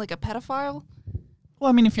him being a pedophile. Well,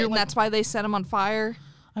 I mean, if you're that's why they set him on fire.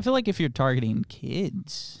 I feel if you're targeting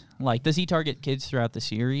kids, does he target kids throughout the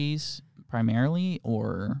series primarily,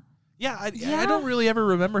 or? Yeah, I don't really ever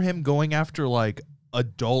remember him going after like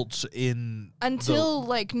adults until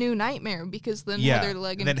like New Nightmare, because then Heather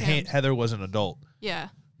Legend. And then Heather was an adult. Yeah.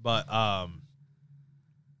 But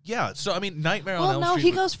yeah. So I mean, Nightmare on Elm Street. Well, no, he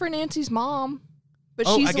goes for Nancy's mom, but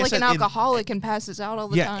she's like an alcoholic and passes out all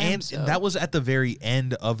the time. Yeah, and that was at the very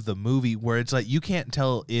end of the movie where it's like you can't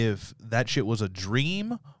tell if that shit was a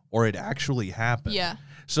dream or it actually happened. Yeah.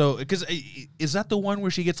 So, because is that the one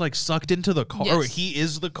where she gets like sucked into the car, or he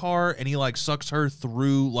is the car and he like sucks her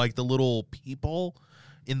through like the little peephole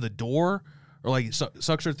in the door, or like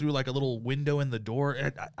sucks her through like a little window in the door?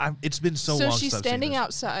 It's been so long. So she's since standing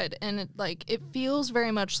outside, and it feels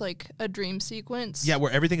very much like a dream sequence. Yeah,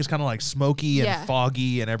 where everything is kind of like smoky and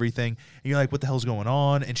foggy and everything, and you're like, what the hell's going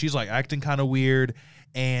on? And she's like acting kind of weird,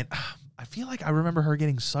 and I feel like I remember her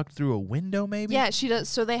getting sucked through a window, maybe? Yeah, she does.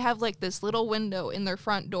 So they have like this little window in their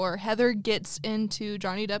front door. Heather gets into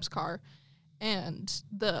Johnny Depp's car, and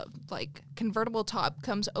the like convertible top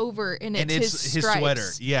comes over, and it's his sweater.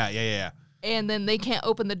 Yeah. And then they can't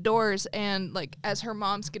open the doors, and like as her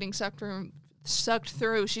mom's getting sucked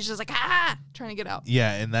through, she's just like trying to get out.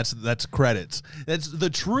 Yeah, and that's credits. That's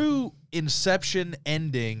the true Inception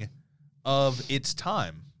ending of its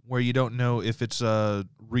time, where you don't know if it's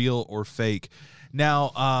real or fake.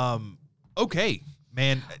 Now, okay,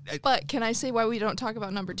 man. But can I say why we don't talk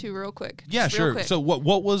about number 2 real quick? Yeah, sure. Quick. So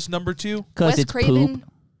what was number 2? Because it's poop.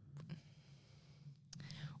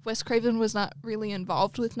 Wes Craven was not really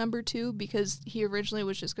involved with number 2 because he originally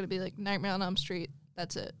was just going to be like Nightmare on Elm Street.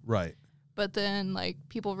 That's it. Right. But then like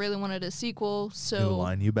people really wanted a sequel, so New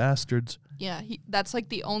line, you bastards. Yeah, that's like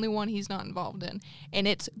the only one he's not involved in, and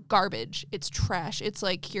it's garbage. It's trash. It's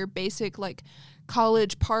like your basic like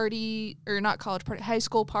college party, or not college party, high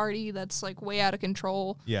school party that's like way out of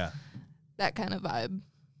control. Yeah. That kind of vibe.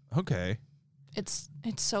 Okay. It's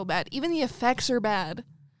so bad. Even the effects are bad.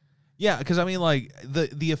 Yeah, because I mean, like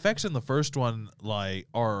the effects in the first one, like,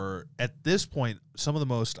 are at this point some of the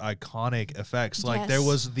most iconic effects. Like there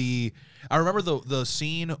was I remember the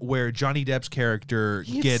scene where Johnny Depp's character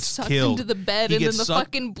gets sucked killed into the bed, and then the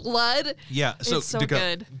fucking blood. Yeah, so it's so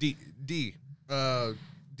good. D. DD.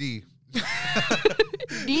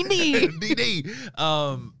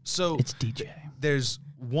 So it's DJ. There's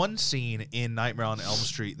one scene in Nightmare on Elm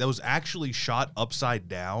Street that was actually shot upside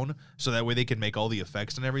down, so that way they can make all the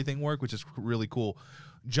effects and everything work, which is really cool.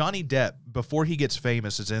 Johnny Depp, before he gets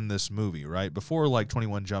famous, is in this movie, right? Before like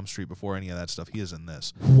 21 Jump Street, before any of that stuff, he is in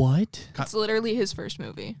this. What? It's literally his first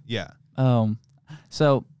movie. Yeah.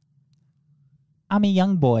 So I'm a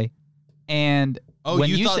young boy, and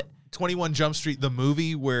when you thought 21 Jump Street, the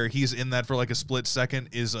movie where he's in that for like a split second,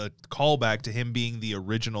 is a callback to him being the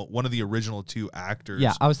original, one of the original 2 actors.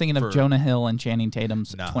 Yeah, I was thinking of Jonah Hill and Channing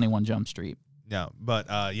Tatum's 21 Jump Street. No,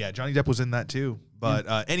 but yeah, Johnny Depp was in that too.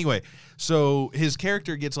 But anyway, so his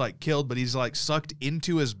character gets like killed, but he's like sucked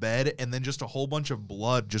into his bed, and then just a whole bunch of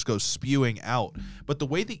blood just goes spewing out. But the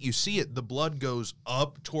way that you see it, the blood goes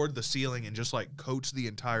up toward the ceiling and just like coats the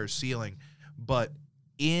entire ceiling. But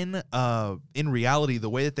in reality,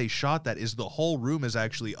 the way that they shot that is the whole room is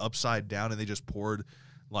actually upside down, and they just poured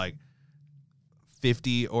like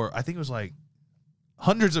 50, or I think it was like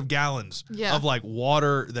hundreds of gallons of like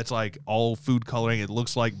water that's like all food coloring. It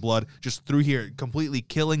looks like blood just through here, completely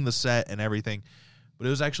killing the set and everything. But it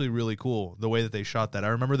was actually really cool the way that they shot that. I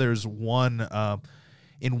remember there's one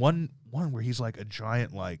in one where he's like a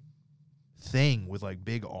giant like thing with like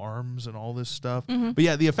big arms and all this stuff. But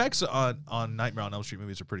yeah, the effects on Nightmare on Elm Street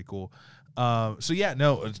movies are pretty cool. So yeah,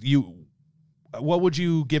 no, what would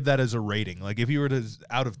you give that as a rating? Like if you were to,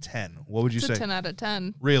 out of 10, what would you say? It's a 10 out of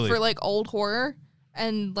 10. Really? For like old horror,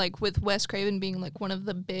 and like with Wes Craven being like one of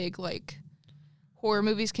the big like horror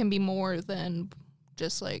movies can be more than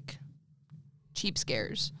just like cheap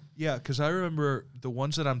scares. Yeah, because I remember the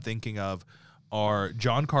ones that I'm thinking of are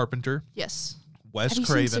John Carpenter. Yes. Wes Have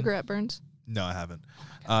Craven. You seen Cigarette Burns? No, I haven't.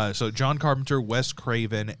 So John Carpenter, Wes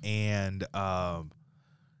Craven, and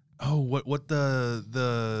what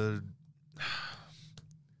the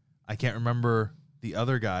I can't remember the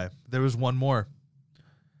other guy. There was one more.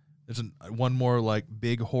 There's one more like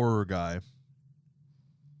big horror guy.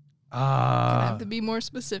 Gonna have to be more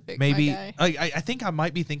specific. Maybe my guy. I think I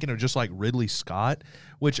might be thinking of just like Ridley Scott,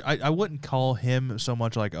 which I wouldn't call him so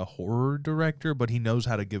much like a horror director, but he knows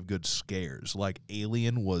how to give good scares. Like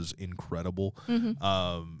Alien was incredible, and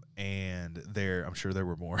I'm sure there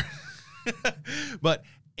were more. But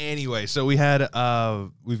anyway, so we've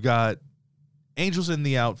got Angels in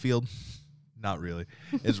the Outfield, not really.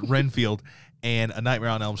 It's Renfield and A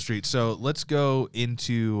Nightmare on Elm Street. So let's go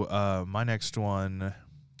into my next one.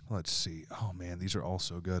 Let's see. Oh, man, these are all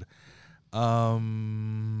so good. I'll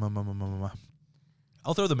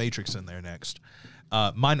throw The Matrix in there next.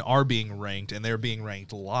 Mine are being ranked, and they're being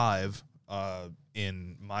ranked live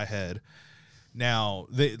in my head. Now,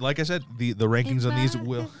 like I said, the rankings on these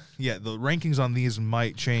the rankings on these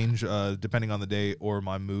might change depending on the day or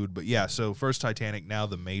my mood. But yeah, so first Titanic, now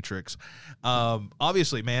The Matrix.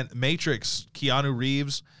 Obviously, man, Matrix, Keanu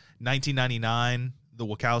Reeves, 1999, the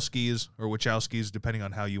Wachowskis, depending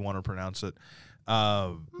on how you want to pronounce it.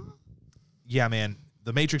 Yeah, man,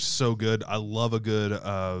 The Matrix is so good. I love a good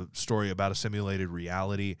story about a simulated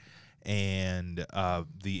reality. And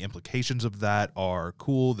the implications of that are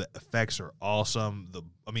cool. The effects are awesome.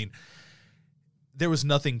 There was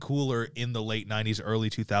nothing cooler in the late 90s, early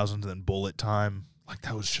 2000s than bullet time. Like,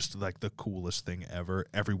 that was just like the coolest thing ever.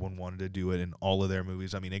 Everyone wanted to do it in all of their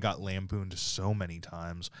movies. I mean, it got lampooned so many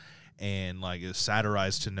times, and like it's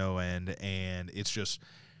satirized to no end. And it's just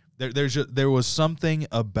there was something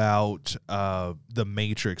about the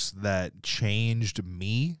Matrix that changed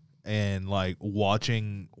me. And like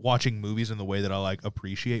watching movies in the way that I like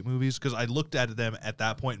appreciate movies, because I looked at them at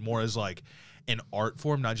that point more as like an art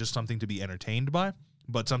form, not just something to be entertained by,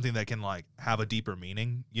 but something that can like have a deeper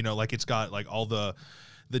meaning. You know, like it's got like all the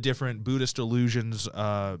different Buddhist allusions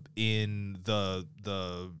in the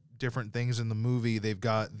different things in the movie. They've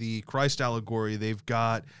got the Christ allegory. They've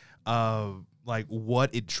got like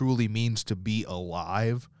what it truly means to be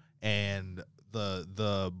alive, and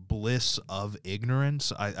the bliss of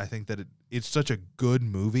ignorance. I think that it's such a good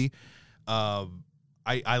movie.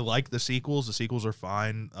 I like the sequels. The sequels are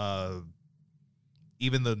fine.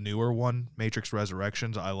 Even the newer one, Matrix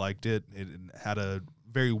Resurrections, I liked it. It had a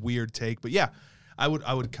very weird take, but yeah, I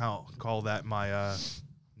would call that my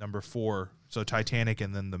number 4. So Titanic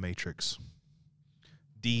and then The Matrix.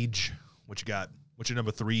 Deej, what you got? What's your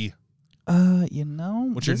number 3?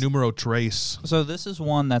 What's your numero trace? So this is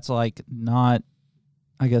one that's like not,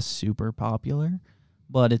 I guess, super popular,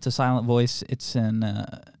 but it's a silent voice. It's an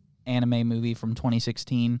anime movie from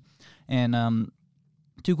 2016, and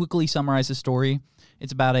to quickly summarize the story,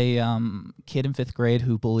 it's about a kid in 5th grade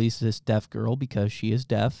who bullies this deaf girl because she is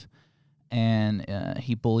deaf, and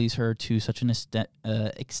he bullies her to such an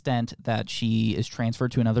extent that she is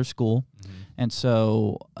transferred to another school. Mm-hmm. And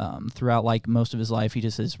so throughout like most of his life, he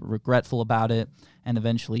just is regretful about it, and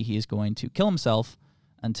eventually he is going to kill himself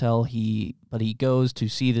but he goes to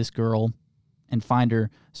see this girl and find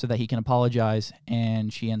her so that he can apologize,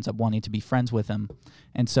 and she ends up wanting to be friends with him.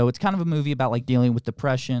 And so it's kind of a movie about like dealing with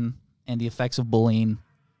depression and the effects of bullying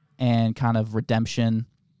and kind of redemption.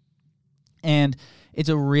 And it's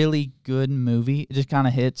a really good movie. It just kind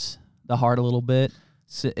of hits the heart a little bit.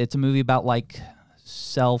 It's a movie about like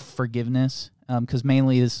self-forgiveness, because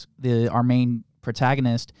mainly our main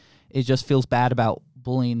protagonist, it just feels bad about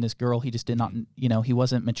bullying this girl. He just did not, he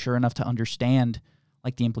wasn't mature enough to understand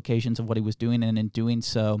like the implications of what he was doing, and in doing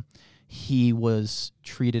so, he was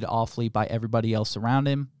treated awfully by everybody else around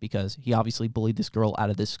him because he obviously bullied this girl out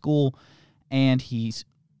of this school, and he's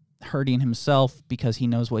hurting himself because he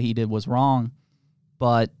knows what he did was wrong,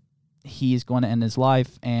 but he is going to end his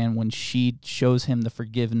life. And when she shows him the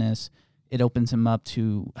forgiveness, it opens him up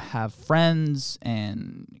to have friends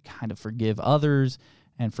and kind of forgive others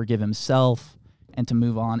and forgive himself and to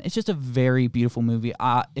move on. It's just a very beautiful movie.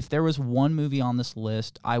 If there was one movie on this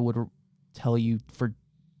list, I would tell you for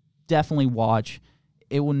definitely watch.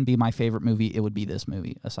 It wouldn't be my favorite movie. It would be this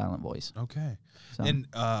movie, A Silent Voice. Okay. So. And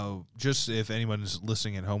just if anyone's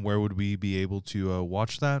listening at home, where would we be able to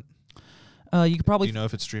watch that? You could probably... Do you know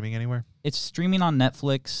if it's streaming anywhere? It's streaming on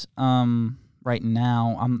Netflix right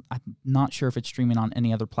now. I'm not sure if it's streaming on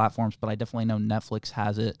any other platforms, but I definitely know Netflix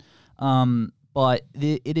has it. But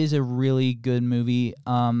it is a really good movie.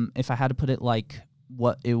 If I had to put it like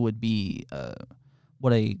what it would be,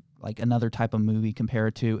 like another type of movie compare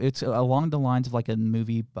it to, it's along the lines of like a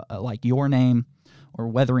movie like Your Name or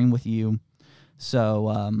Weathering with You.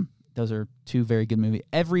 So those are 2 very good movies.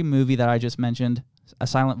 Every movie that I just mentioned, A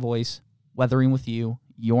Silent Voice, Weathering with You,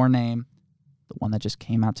 Your Name, the one that just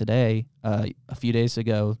came out today, a few days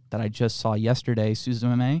ago that I just saw yesterday,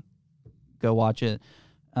 Suzume, go watch it.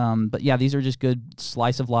 But yeah, these are just good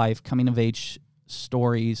slice of life, coming of age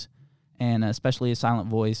stories, and especially A Silent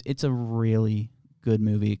Voice. It's a really good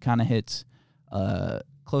movie. It kind of hits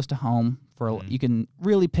close to home. You can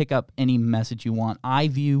really pick up any message you want. I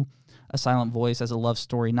view A Silent Voice as a love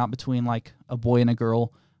story, not between like a boy and a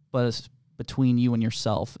girl, but it's between you and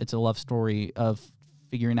yourself. It's a love story of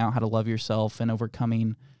figuring out how to love yourself and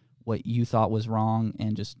overcoming what you thought was wrong,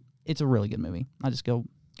 and just it's a really good movie. I just go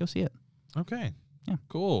see it. Okay. Yeah.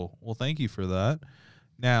 Cool. Well, thank you for that.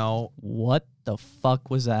 Now, what the fuck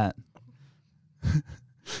was that?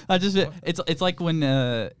 I just it's like when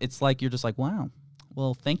it's like you're just like, wow,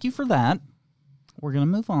 well, thank you for that. We're gonna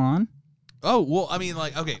move on. Oh, well, I mean,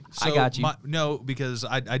 like, okay. So I got you. No, because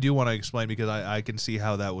I do want to explain because I can see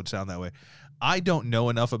how that would sound that way. I don't know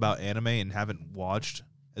enough about anime and haven't watched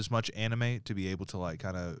as much anime to be able to, like,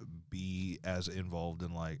 kind of be as involved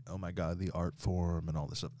in, like, oh, my God, the art form and all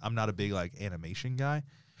this stuff. I'm not a big, like, animation guy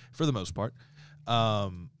for the most part.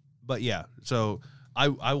 But, yeah, so I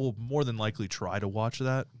will more than likely try to watch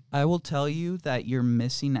that. I will tell you that you're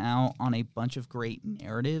missing out on a bunch of great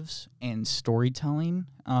narratives and storytelling.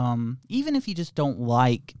 Even if you just don't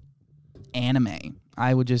like anime,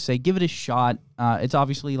 I would just say give it a shot. It's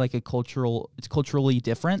obviously like it's culturally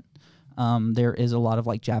different. There is a lot of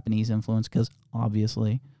like Japanese influence because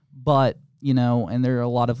obviously, but and there are a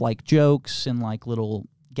lot of like jokes and like little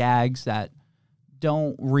gags that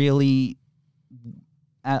don't really,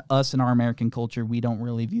 at us in our American culture, we don't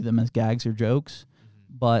really view them as gags or jokes.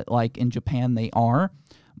 But like in Japan they are.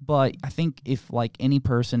 But I think if like any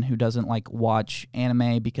person who doesn't like watch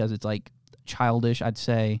anime because it's like childish, I'd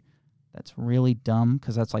say that's really dumb,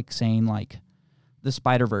 because that's like saying like the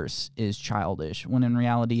Spider-Verse is childish when in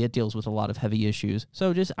reality it deals with a lot of heavy issues.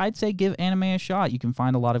 So I'd say give anime a shot. You can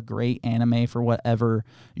find a lot of great anime for whatever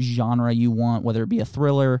genre you want, whether it be a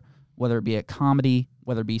thriller, whether it be a comedy,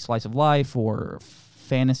 whether it be slice of life or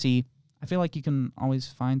fantasy. I feel like you can always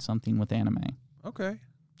find something with anime. Okay.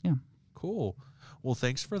 Yeah. Cool. Well,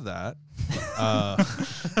 thanks for that.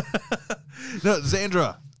 No,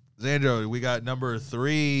 Xandra, we got number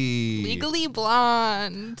 3. Legally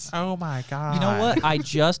Blonde. Oh, my God. You know what? I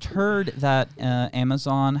just heard that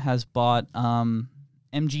Amazon has bought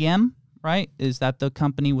MGM, right? Is that the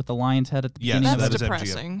company with the lion's head at the beginning? Yes, of that That's is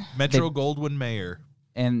depressing. MGM. Metro Goldwyn Mayer.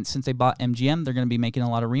 And since they bought MGM, they're going to be making a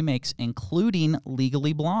lot of remakes, including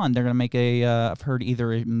Legally Blonde. They're going to make I've heard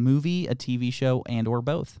either a movie, a TV show, and or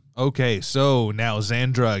both. Okay, so now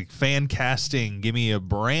Xandra, fan casting. Give me a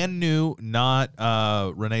brand new, not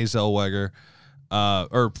Renee Zellweger,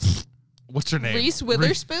 or what's her name? Reese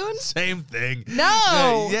Witherspoon? Same thing.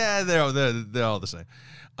 No. Yeah, they're all the same.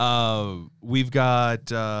 We've got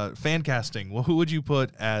fan casting. Well, who would you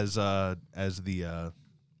put as the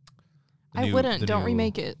I new- wouldn't. the Don't new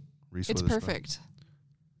remake it. Reese It's Witherspoon? perfect.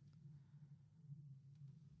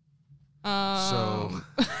 So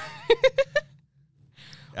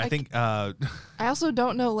I think I also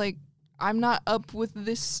don't know, like, I'm not up with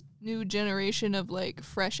this new generation of, like,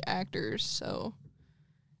 fresh actors, so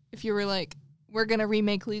if you were like, we're going to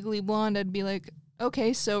remake Legally Blonde, I'd be like,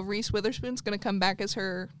 okay, so Reese Witherspoon's going to come back as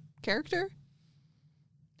her character?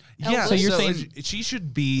 yeah. So you're saying- she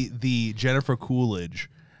should be the Jennifer Coolidge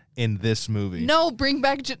in this movie? No, bring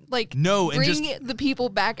back, No, and bring just the people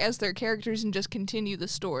back as their characters and just continue the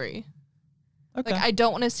story. Okay. Like, I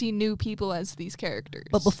don't want to see new people as these characters.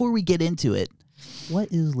 But before we get into it, what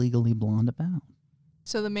is Legally Blonde about?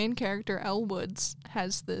 So the main character, Elle Woods,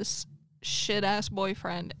 has this shit-ass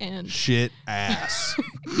boyfriend, and shit ass.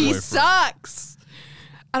 he boyfriend. sucks.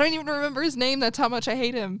 I don't even remember his name. That's how much I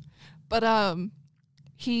hate him. But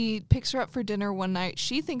he picks her up for dinner one night.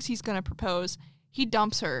 She thinks he's going to propose. He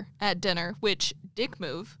dumps her at dinner, which, dick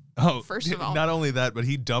move. Oh, first of all. not only that, but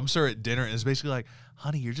he dumps her at dinner and is basically like,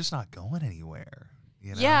 honey, you're just not going anywhere.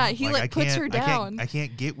 You know? Yeah, he, I puts her can't- down. I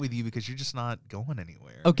can't get with you because you're just not going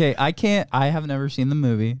anywhere. Okay, I have never seen the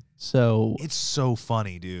movie, so It's so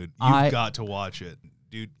funny, dude. You've got to watch it.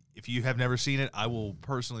 Dude, if you have never seen it, I will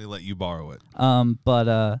personally let you borrow it.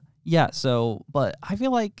 yeah, but I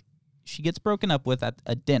feel like she gets broken up with at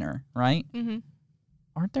a dinner, right? Mm-hmm.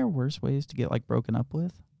 Aren't there worse ways to get like broken up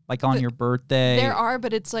with? Like on The- your birthday? There are,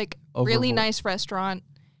 but it's like really Overboard. nice restaurant.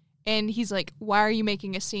 And he's like, why are you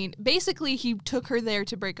making a scene? Basically, he took her there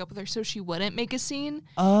to break up with her so she wouldn't make a scene.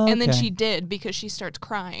 Oh, And then okay. she did, because she starts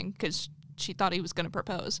crying because she thought he was going to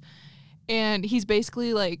propose. And he's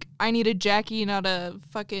basically like, I need a Jackie, not a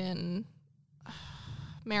fucking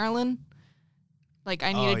Marilyn. Like,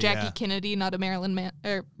 I need Oh, a Jackie yeah. Kennedy, not a Marilyn Marilyn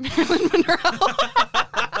Monroe.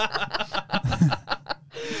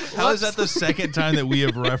 How is that the second time that we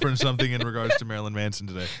have referenced something in regards to Marilyn Manson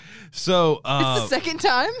today? So It's the second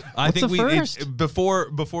time? I What's think the we first?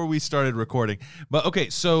 before we started recording. But okay,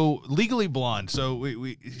 so Legally Blonde. So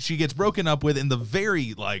she gets broken up with in the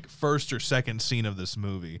very like first or second scene of this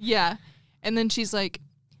movie. Yeah. And then she's like,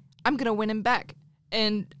 I'm going to win him back.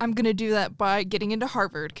 And I'm going to do that by getting into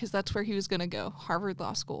Harvard, because that's where he was going to go, Harvard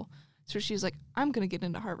Law School. So she's like, I'm going to get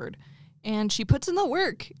into Harvard. And she puts in the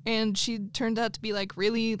work, and she turned out to be like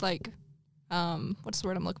really like, what's the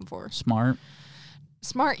word I'm looking for? Smart,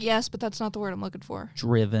 Smart, yes, but that's not the word I'm looking for.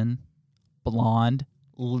 driven, blonde,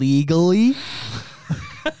 legally.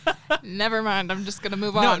 Never mind. I'm just gonna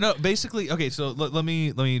move No, on. no. Basically, okay. So let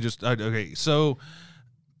me just okay. So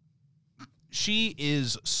she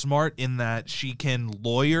is smart in that she can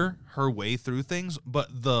lawyer her way through things, but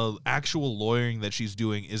the actual lawyering that she's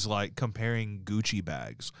doing is like comparing Gucci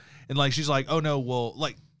bags, and like she's like, oh no, well,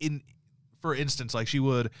 like for instance, like she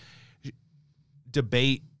would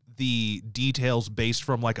debate the details based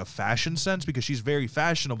from like a fashion sense because she's very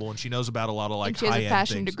fashionable and she knows about a lot of like and she has high-end a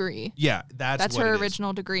fashion things. degree. Yeah, that's what her it is.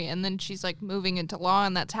 original degree, and then she's like moving into law,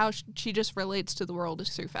 and that's how she just relates to the world is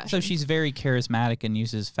through fashion. So she's very charismatic and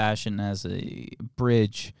uses fashion as a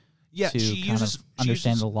bridge Yeah, to she kind uses of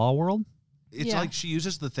understand the the law world. It's Yeah. like she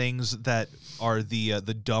uses the things that are the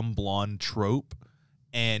dumb blonde trope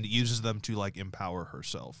and uses them to like empower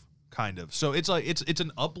herself, kind of. So it's like it's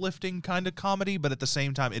an uplifting kind of comedy, but at the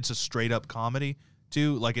same time it's a straight up comedy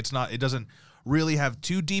too. Like it doesn't really have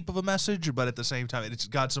too deep of a message, but at the same time it's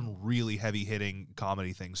got some really heavy hitting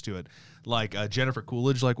comedy things to it. Like Jennifer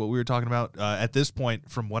Coolidge, like what we were talking about. At this point,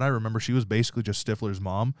 from what I remember, she was basically just Stifler's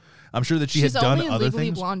mom. I'm sure that she's had done only in other Legally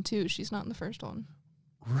things. Blonde too. She's not in the first one.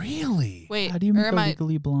 Really? Wait, How do you or make am a I?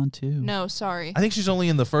 Legally Blonde too? No, sorry. I think she's only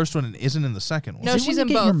in the first one and isn't in the second one. No, Is it she's when in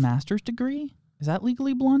you get your both. master's degree? Is that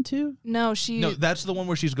Legally Blonde too? No, she. No, that's the one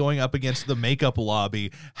where she's going up against the makeup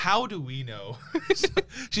lobby. How do we know?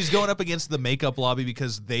 She's going up against the makeup lobby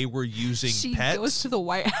because they were using she pets. goes to the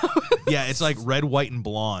White House. Yeah, it's like Red, White, and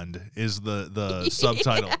Blonde is the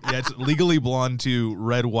subtitle. Yeah, it's Legally Blonde to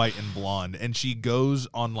Red, White, and Blonde. And she goes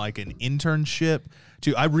on like an internship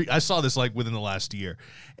to, I saw this like within the last year.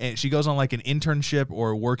 And she goes on like an internship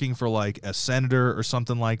or working for like a senator or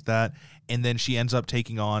something like that. And then she ends up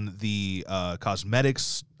taking on the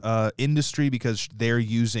cosmetics industry because they're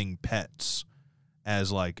using pets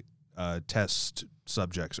as like test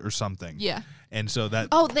subjects or something. Yeah. And so that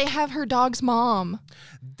Oh, they have her dog's mom,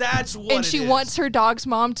 that's what and it she is. wants her dog's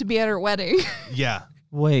mom to be at her wedding. Yeah.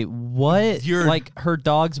 Wait, what? You're- Like her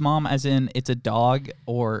dog's mom, as in it's a dog,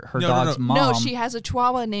 or her No, dog's no. mom? No, she has a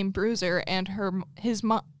Chihuahua named Bruiser, and his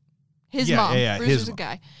mom. His mom. Yeah, Bruiser's his a mom.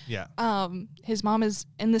 guy. Yeah. His mom is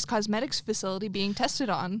in this cosmetics facility being tested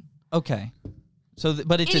on. Okay. So,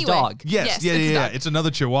 but it's Anyway. a dog. Yes, Yeah, it's a yeah. dog. It's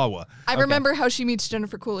another Chihuahua. I Okay. remember how she meets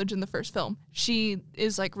Jennifer Coolidge in the first film. She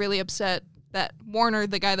is like really upset that Warner,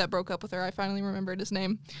 the guy that broke up with her, I finally remembered his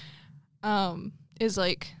name, is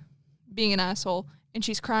like being an asshole. And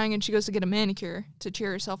she's crying and she goes to get a manicure to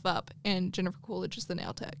cheer herself up. And Jennifer Coolidge is the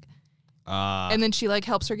nail tech. And then she like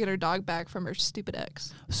helps her get her dog back from her stupid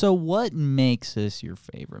ex. So, what makes this your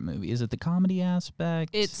favorite movie? Is it the comedy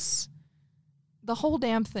aspect? It's the whole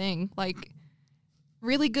damn thing. Like,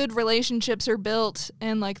 really good relationships are built,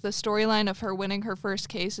 and like the storyline of her winning her first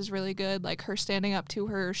case is really good. Like her standing up to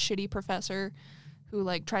her shitty professor who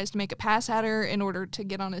like tries to make a pass at her in order to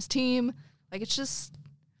get on his team. Like, it's just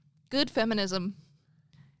good feminism.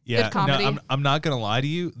 Yeah, Good comedy. No, I'm not gonna lie to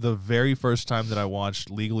you. The very first time that I watched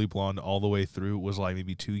Legally Blonde all the way through was like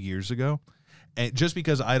maybe 2 years ago, and just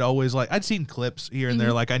because I'd seen clips here and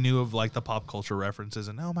there, like I knew of like the pop culture references,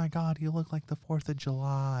 and oh my god, you look like the 4th of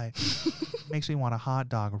July. Makes me want a hot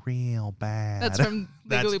dog real bad. That's from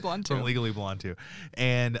Legally Blonde too. From Legally Blonde too,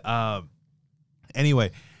 and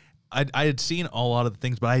anyway. I had seen a lot of the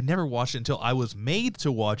things, but I had never watched it until I was made to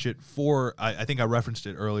watch it for, I think I referenced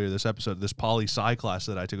it earlier this episode, this poli-sci class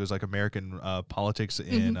that I took. It was like American politics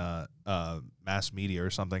in mass media or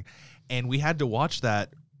something. And we had to watch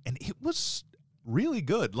that, and it was really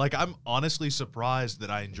good. Like, I'm honestly surprised that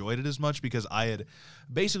I enjoyed it as much because I had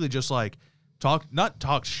basically just like not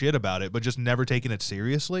talked shit about it, but just never taken it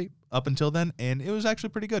seriously up until then. And it was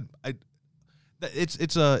actually pretty good.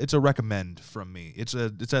 It's a recommend from me. It's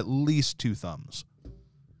at least 2 thumbs.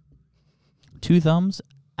 2 thumbs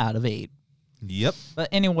out of 8. Yep. But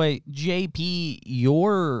anyway, JP,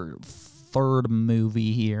 your third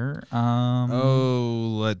movie here.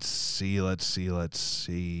 Let's see.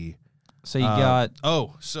 So you got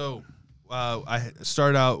I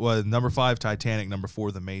started out with number 5, Titanic, number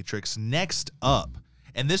 4, The Matrix. Next up,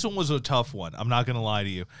 and this one was a tough one. I'm not gonna lie to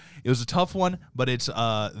you. It was a tough one, but it's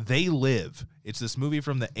They Live. It's this movie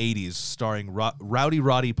from the 80s starring Rowdy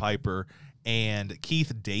Roddy Piper and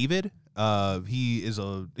Keith David. He's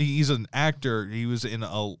an actor. He was in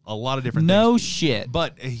a lot of different no things. shit.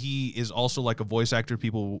 But he is also like a voice actor.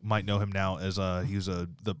 People might know him now as he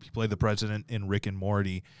played the president in Rick and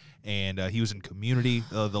Morty, and he was in Community,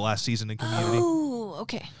 the last season in Community. Oh,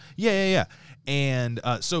 okay. Yeah. And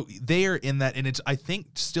so they are in that, and it's, I think,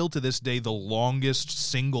 still to this day, the longest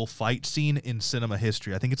single fight scene in cinema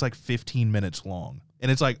history. I think it's like 15 minutes long,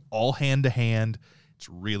 and it's like all hand to hand. It's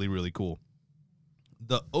really, really cool.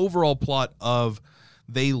 The overall plot of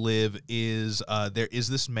they live is there is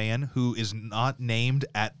this man who is not named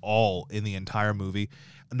at all in the entire movie.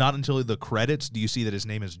 Not until the credits do you see that his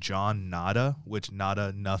name is John Nada, which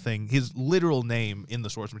Nada, nothing. His literal name in the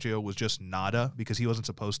source material was just Nada because he wasn't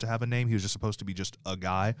supposed to have a name. He was just supposed to be just a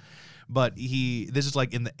guy. But this is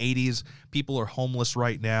like in the 80s. People are homeless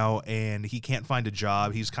right now, and he can't find a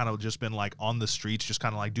job. He's kind of just been like on the streets, just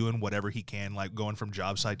kind of like doing whatever he can, like going from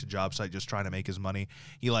job site to job site, just trying to make his money.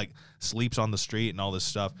 He like sleeps on the street and all this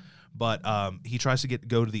stuff. But he tries to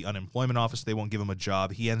go to the unemployment office. They won't give him a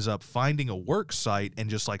job. He ends up finding a work site and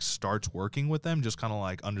just like starts working with them, just kind of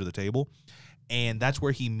like under the table. And that's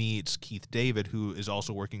where he meets Keith David, who is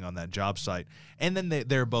also working on that job site. And then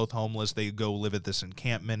they're both homeless. They go live at this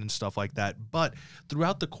encampment and stuff like that. But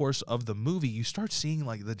throughout the course of the movie, you start seeing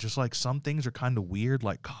like that, just like some things are kind of weird.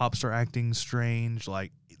 Like cops are acting strange.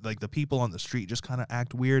 Like the people on the street just kind of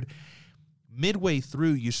act weird. Midway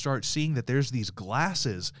through, you start seeing that there's these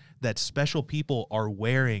glasses that special people are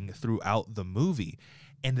wearing throughout the movie,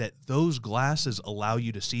 and that those glasses allow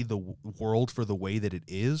you to see the world for the way that it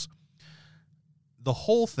is. The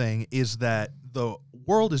whole thing is that the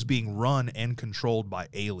world is being run and controlled by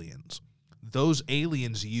aliens. Those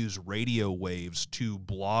aliens use radio waves to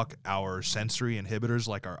block our sensory inhibitors,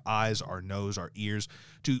 like our eyes, our nose, our ears,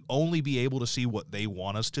 to only be able to see what they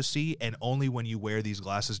want us to see. And only when you wear these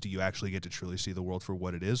glasses do you actually get to truly see the world for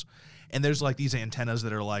what it is. And there's like these antennas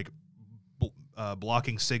that are like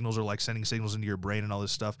blocking signals or like sending signals into your brain and all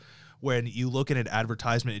this stuff. When you look at an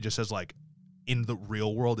advertisement, it just says like, in the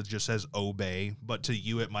real world, it just says obey. But to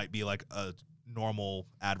you, it might be like a normal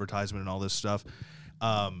advertisement and all this stuff.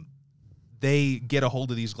 They get a hold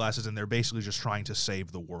of these glasses, and they're basically just trying to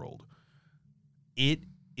save the world. It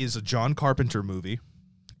is a John Carpenter movie,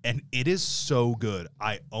 and it is so good.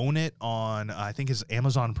 I own it on, I think it's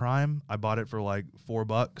Amazon Prime. I bought it for like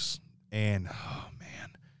 $4, and oh man,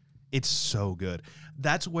 it's so good.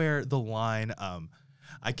 That's where the line,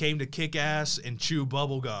 I came to kick ass and chew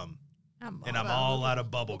bubble gum, and I'm all out of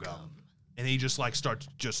bubble gum. And he just like starts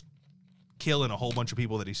just killing a whole bunch of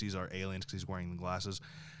people that he sees are aliens because he's wearing the glasses.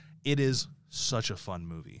 It is such a fun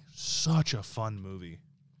movie. Such a fun movie.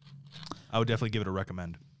 I would definitely give it a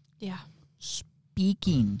recommend. Yeah.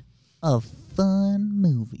 Speaking of fun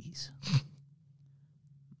movies,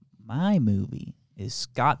 my movie is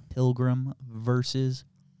Scott Pilgrim versus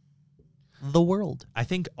the World. I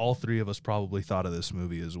think all three of us probably thought of this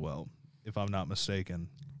movie as well, if I'm not mistaken.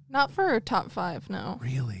 Not for top 5, no.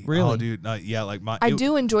 Really? Really? Oh, dude. Yeah, like I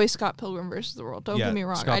do enjoy Scott Pilgrim versus the World. Don't get me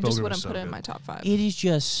wrong. Scott I just Pilgrim wouldn't is so put it in good. my top 5. It is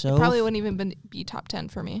just so... It probably wouldn't even be top 10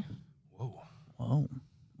 for me. Whoa. Whoa.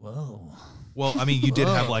 Whoa. Well, I mean, you did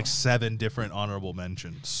have like 7 different honorable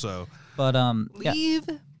mentions, so... But, yeah. Leave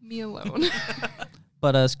me alone.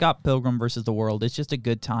 But Scott Pilgrim versus the World, it's just a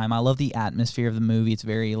good time. I love the atmosphere of the movie. It's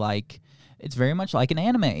very like... It's very much like an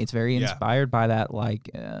anime. It's very inspired by that like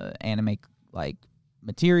anime like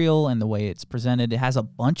material and the way it's presented. It has a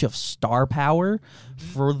bunch of star power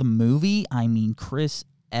for the movie. I mean, Chris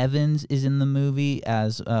Evans is in the movie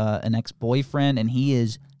as an ex-boyfriend, and he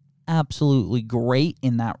is absolutely great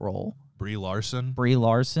in that role. Brie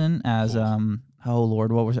Larson as oh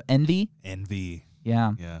Lord, what was it? Envy.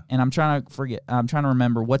 Yeah. And I'm trying to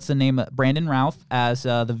remember what's the name of Brandon Routh as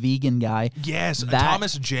the vegan guy. Yes,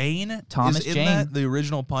 Thomas Jane. Thomas is Jane, in that, the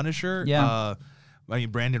original Punisher. Yeah. I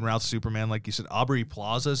mean, Brandon Routh, Superman, like you said. Aubrey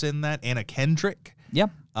Plaza's in that. Anna Kendrick.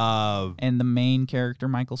 Yep. And the main character,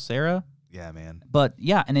 Michael Cera. Yeah, man. But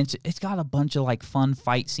yeah, and it's got a bunch of like fun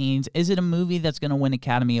fight scenes. Is it a movie that's going to win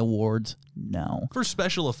Academy Awards? No. For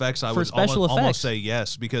special effects, I would almost say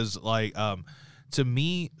yes, because like to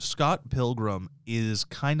me, Scott Pilgrim is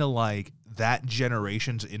kind of like that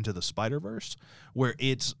generation's Into the Spider-Verse, where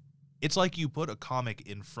it's like you put a comic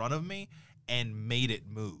in front of me and made it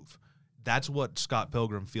move. That's what Scott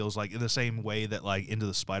Pilgrim feels like, in the same way that like Into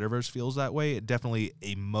the Spider-Verse feels that way. It definitely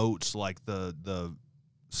emotes like the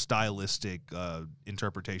stylistic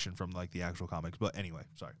interpretation from like the actual comics. But anyway,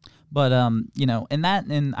 sorry. But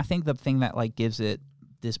and I think the thing that like gives it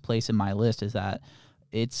this place in my list is that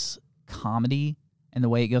it's comedy, and the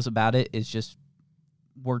way it goes about it is just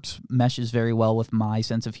meshes very well with my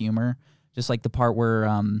sense of humor. Just like the part where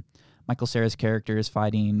Michael Cera's character is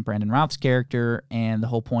fighting Brandon Routh's character, and the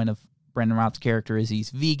whole point of Brandon Routh's character is he's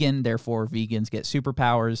vegan, therefore vegans get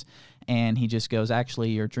superpowers, and he just goes, actually,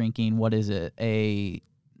 you're drinking, what is it,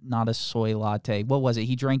 not a soy latte. What was it?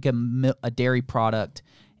 He drank a dairy product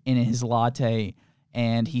in his latte,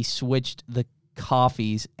 and he switched the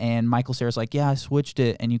coffees, and Michael Cera's like, yeah, I switched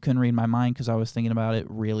it, and you couldn't read my mind because I was thinking about it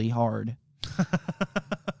really hard.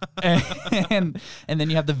 and then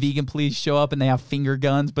you have the vegan police show up and they have finger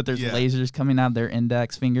guns, but there's lasers coming out of their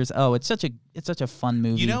index fingers. Oh, it's such a fun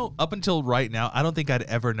movie. You know, up until right now, I don't think I'd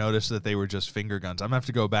ever noticed that they were just finger guns. I'm gonna have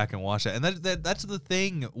to go back and watch that. And that's the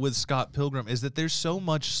thing with Scott Pilgrim, is that there's so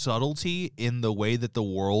much subtlety in the way that the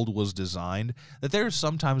world was designed that there are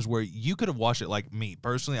some times where you could have watched it. Like me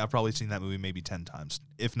personally, I've probably seen that movie maybe 10 times,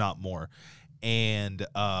 if not more. And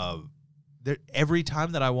every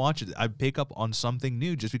time that I watch it, I pick up on something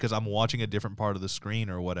new just because I'm watching a different part of the screen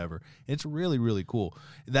or whatever. It's really, really cool.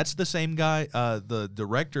 That's the same guy, the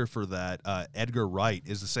director for that, Edgar Wright,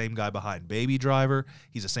 is the same guy behind Baby Driver.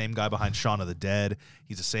 He's the same guy behind Shaun of the Dead.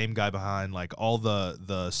 He's the same guy behind like all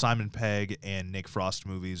the Simon Pegg and Nick Frost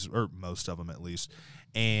movies, or most of them at least.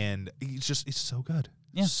 And he's so good.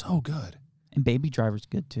 Yeah. So good. And Baby Driver's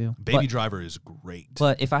good too. Baby Driver is great.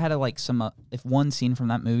 But if I had to like sum up, if one scene from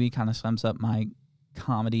that movie kind of sums up my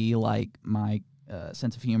comedy, like my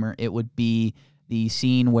sense of humor, it would be the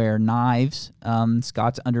scene where Knives,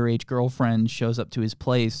 Scott's underage girlfriend, shows up to his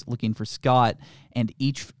place looking for Scott, and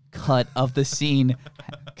each cut of the scene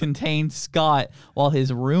contains Scott while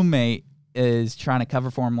his roommate is trying to cover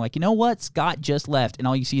for him, like, you know what, Scott just left, and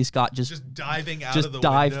all you see is Scott just diving out just of the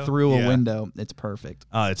dive window. through a window. It's perfect.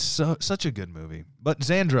 It's such a good movie. But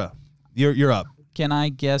Xandra, you're up. Can I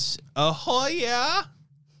guess? Oh yeah.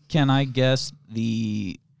 Can I guess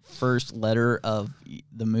the first letter of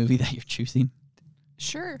the movie that you're choosing?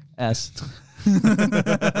 Sure. S.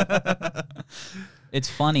 It's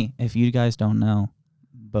funny, if you guys don't know,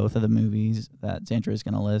 both of the movies that Xandra is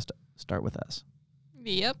going to list start with S.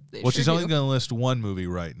 Yep. Well, she's only going to list one movie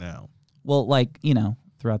right now. Well, like, you know,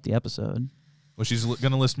 throughout the episode. Well, she's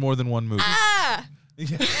going to list more than one movie. Ah!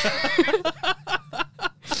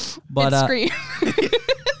 But it's Scream.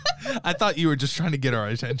 I thought you were just trying to get our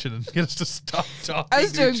attention and get us to stop talking. I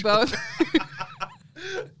was doing both.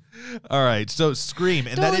 All right, so Scream,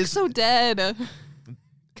 and Don't that look is so dead.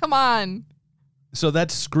 Come on. So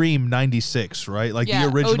that's Scream '96, right? Like Yeah,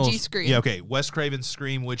 the original OG Scream. Yeah, okay. Wes Craven's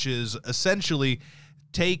Scream, which is essentially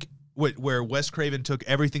where Wes Craven took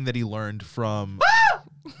everything that he learned from.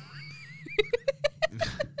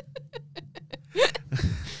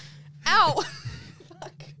 Ow.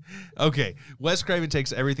 Okay, Wes Craven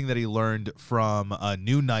takes everything that he learned from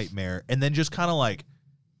New Nightmare and then just kind of like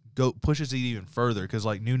pushes it even further, because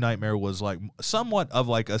like New Nightmare was like somewhat of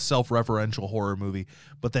like a self-referential horror movie,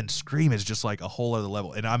 but then Scream is just like a whole other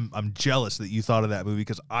level. And I'm jealous that you thought of that movie,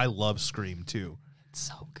 because I love Scream 2. It's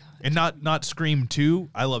so good. And not Scream 2.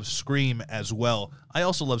 I love Scream as well. I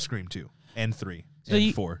also love Scream 2 and 3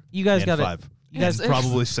 and 4. You guys and got 5. You guys and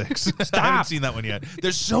probably 6. I haven't seen that one yet.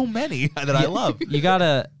 There's so many that I love. You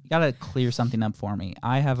gotta clear something up for me.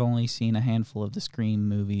 I have only seen a handful of the Scream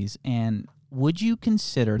movies, and would you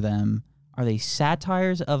consider them, are they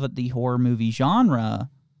satires of the horror movie genre,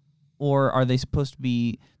 or are they supposed to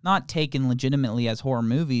be not taken legitimately as horror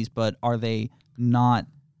movies, but are they not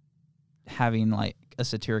having like a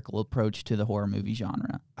satirical approach to the horror movie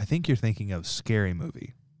genre? I think you're thinking of Scary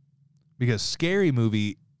Movie, because Scary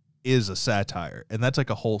Movie is a satire, and that's like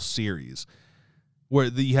a whole series where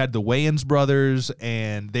you had the Wayans brothers,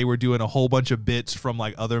 and they were doing a whole bunch of bits from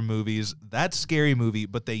like other movies. That's Scary Movie,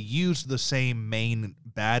 but they used the same main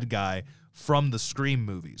bad guy from the Scream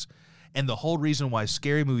movies. And the whole reason why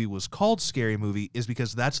Scary Movie was called Scary Movie is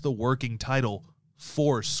because that's the working title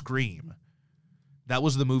for Scream. That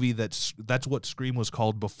was the movie that's what Scream was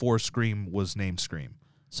called before Scream was named Scream.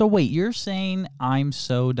 So wait, you're saying I'm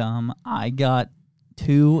so dumb I got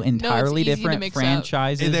two entirely different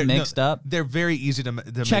franchises mixed up? They're very easy to mix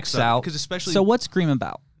up. Checks out. Because especially. So what's Scream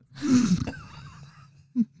about?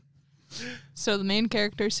 So the main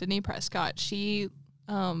character, Sidney Prescott, she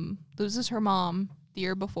loses her mom the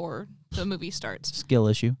year before the movie starts. Skill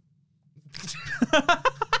issue.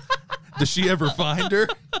 Does she ever find her?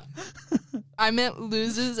 I meant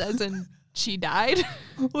loses as in she died.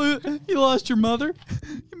 You lost your mother.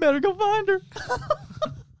 You better go find her.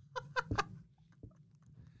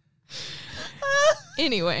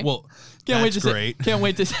 Anyway. Well, can't wait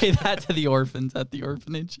to say that to the orphans at the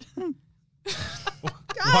orphanage.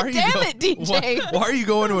 God damn it, DJ. Why are you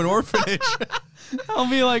going to an orphanage? I'll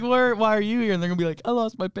be like, why are you here? And they're going to be like, I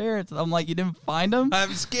lost my parents. And I'm like, you didn't find them?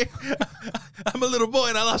 I'm scared. I'm a little boy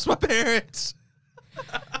and I lost my parents.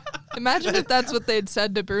 Imagine if that's what they'd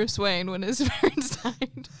said to Bruce Wayne when his parents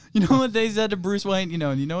died. You know what they said to Bruce Wayne? You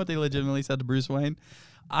know what they legitimately said to Bruce Wayne?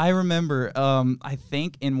 I remember, I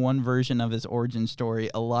think in one version of his origin story,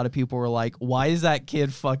 a lot of people were like, why is that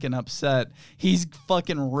kid fucking upset? He's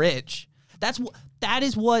fucking rich. That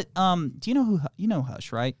is what, do you know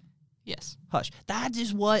Hush, right? Yes. Hush. That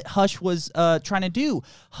is what Hush was trying to do.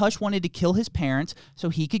 Hush wanted to kill his parents so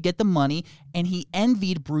he could get the money, and he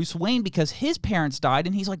envied Bruce Wayne because his parents died,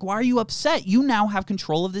 and he's like, why are you upset? You now have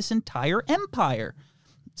control of this entire empire.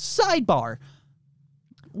 Sidebar.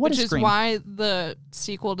 Which is why the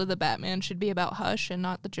sequel to the Batman should be about Hush and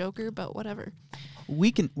not the Joker, but whatever.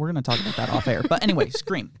 We're going to talk about that off air. But anyway,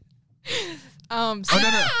 Scream. No.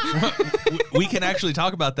 We can actually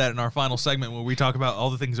talk about that in our final segment where we talk about all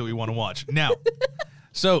the things that we want to watch. Now,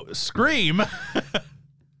 so Scream.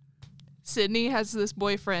 Sydney has this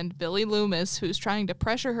boyfriend, Billy Loomis, who's trying to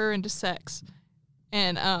pressure her into sex.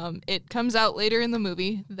 And it comes out later in the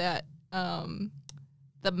movie that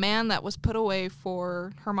the man that was put away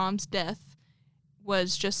for her mom's death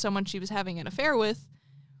was just someone she was having an affair with,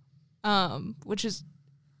 which is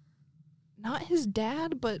not his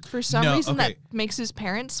dad, but for some reason that makes his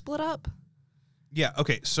parents split up. Yeah,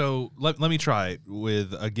 okay, so let me try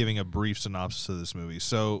with giving a brief synopsis of this movie.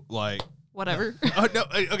 So, like... Whatever.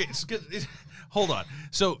 Okay, hold on.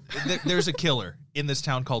 So, there's a killer in this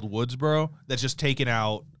town called Woodsboro that's just taken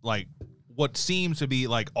out, like, what seems to be,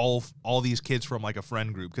 like, all these kids from, like, a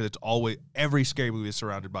friend group, because it's always... Every scary movie is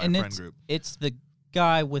surrounded by a friend group. It's the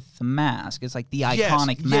guy with the mask. It's, like, the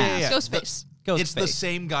iconic mask. Yeah. Ghostface. It's the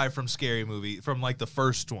same guy from Scary Movie, from like the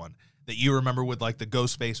first one that you remember with like the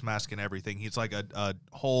ghost face mask and everything. He's like a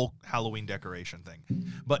whole Halloween decoration thing.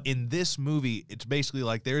 But in this movie, it's basically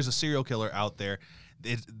like there's a serial killer out there.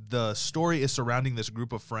 The story is surrounding this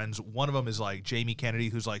group of friends. One of them is like Jamie Kennedy,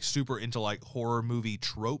 who's like super into like horror movie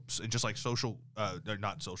tropes and just like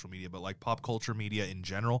not social media, but like pop culture media in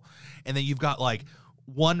general. And then you've got like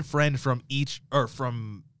one friend from each, or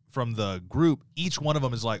from the group. Each one of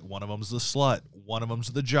them is like, one of them's the slut, one of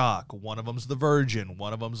them's the jock, one of them's the virgin,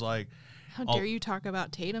 one of them's like... How dare you talk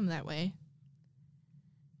about Tatum that way?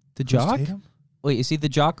 The jock? Wait, is he the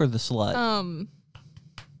jock or the slut?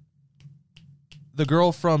 The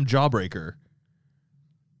girl from Jawbreaker.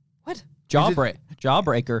 What?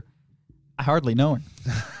 Jawbreaker. I hardly know her.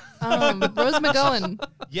 Rose McGowan.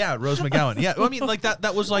 Yeah, Rose McGowan. Yeah, I mean, like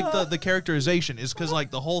that was like the characterization is because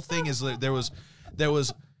like the whole thing is that there was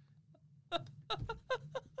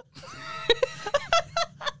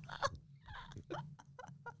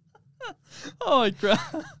Oh, I cry.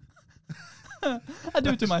 I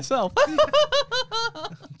do it to myself.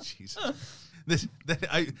 Jesus.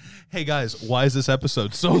 Hey guys, why is this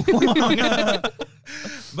episode so long?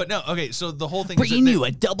 But no, okay, so the whole thing bringing is you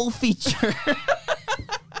a double feature.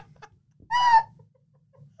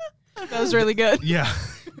 That was really good. Yeah.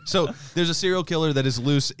 So there's a serial killer that is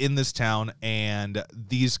loose in this town, and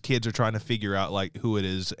these kids are trying to figure out like who it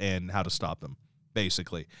is and how to stop him,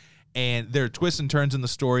 basically. And there are twists and turns in the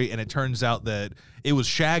story, and it turns out that it was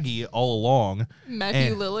Shaggy all along.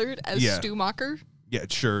 Matthew Lillard as Stumacher. Yeah,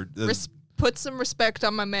 sure. Put some respect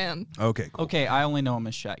on my man. Okay, cool. Okay, I only know him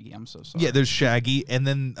as Shaggy. I'm so sorry. Yeah, there's Shaggy, and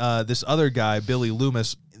then this other guy, Billy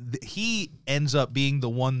Loomis, he ends up being the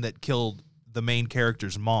one that killed the main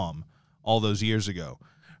character's mom all those years ago.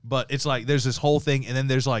 But it's like there's this whole thing, and then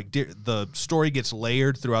there's like the story gets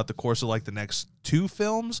layered throughout the course of like the next two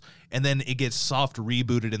films, and then it gets soft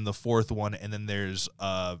rebooted in the fourth one, and then there's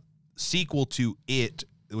a sequel to It,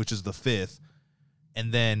 which is the fifth,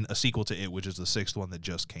 and then a sequel to It, which is the sixth one that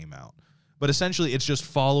just came out. But essentially, it's just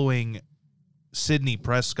following Sidney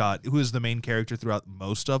Prescott, who is the main character throughout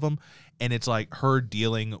most of them, and it's like her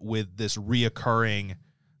dealing with this reoccurring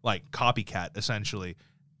like copycat, essentially,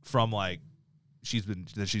 from like she's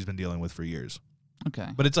been dealing with for years. Okay.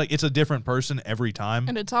 But it's like it's a different person every time.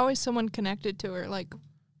 And it's always someone connected to her, like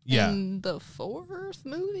in the fourth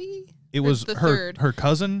movie? It was the her third. Her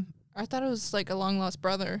cousin. I thought it was like a long lost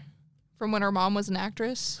brother from when her mom was an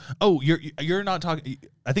actress. Oh, you're not talking.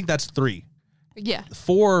 I think that's 3. Yeah.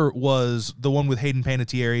 4 was the one with Hayden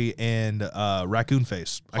Panettiere and Raccoon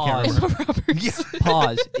Face. I can't remember. Yeah.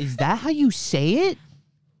 Pause. Is that how you say it?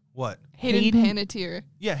 What? Hayden Panettiere.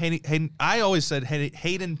 Yeah, Hayden. I always said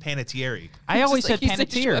Hayden Panettiere. I always said like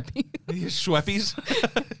Panettiere. Schweppes.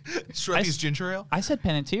 Schweppes ginger ale. I said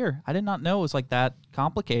Panettiere. I did not know it was like that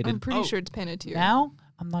complicated. I'm pretty sure it's Panettiere. Now,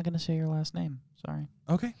 I'm not going to say your last name. Sorry.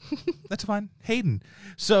 Okay. That's fine. Hayden.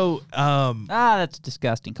 So, that's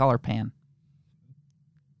disgusting. Call her Pan.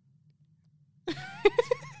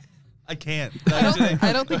 I can't.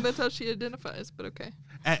 I don't think that's how she identifies, but okay.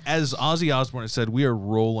 As Ozzy Osbourne said, we are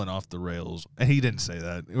rolling off the rails. And he didn't say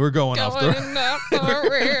that. We're going off the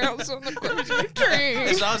rails on the crazy train.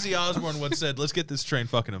 As Ozzy Osbourne once said, let's get this train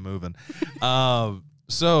fucking moving.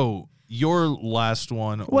 So your last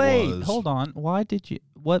one was... Wait, hold on.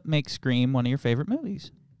 What makes Scream one of your favorite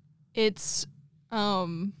movies? It's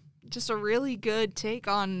just a really good take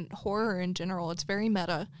on horror in general. It's very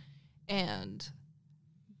meta, and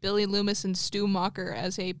Billy Loomis and Stu Macher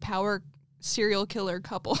as a power serial killer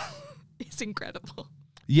couple is incredible.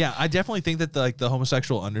 Yeah, I definitely think that the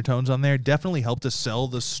homosexual undertones on there definitely helped to sell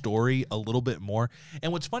the story a little bit more.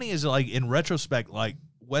 And what's funny is, like, in retrospect, like,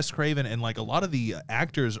 Wes Craven and, like, a lot of the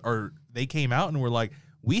actors they came out and were like,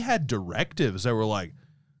 we had directives that were like,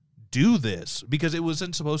 do this, because it was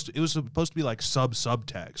supposed to be like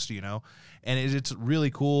subtext, you know, and it's really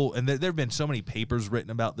cool. And there have been so many papers written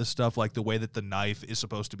about this stuff, like the way that the knife is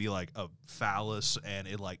supposed to be like a phallus and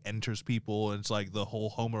it like enters people, and it's like the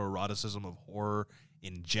whole homoeroticism of horror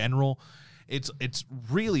in general. It's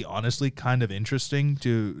really honestly kind of interesting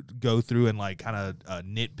to go through and like kind of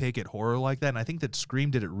nitpick at horror like that. And I think that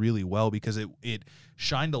Scream did it really well because it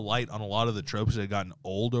shined a light on a lot of the tropes that had gotten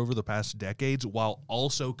old over the past decades while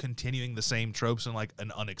also continuing the same tropes in like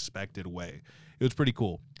an unexpected way. It was pretty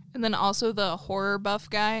cool. And then also the horror buff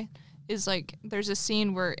guy is like, there's a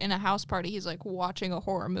scene where in a house party, he's like watching a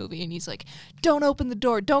horror movie and he's like, don't open the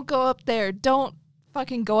door. Don't go up there. Don't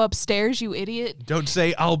fucking go upstairs, you idiot. Don't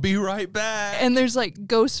say, I'll be right back. And there's like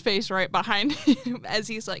Ghostface right behind him as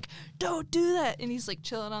he's like, don't do that. And he's like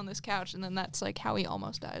chilling on this couch. And then that's like how he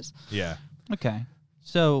almost dies. Yeah. Okay.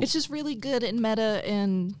 So it's just really good in meta,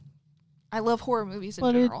 and I love horror movies in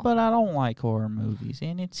general. But I don't like horror movies,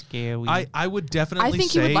 and it's scary. I would definitely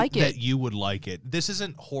think say you would like that it. you would like it. This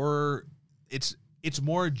isn't horror. It's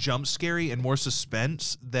more jump scary and more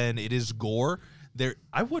suspense than it is gore.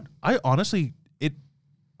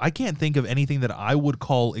 I can't think of anything that I would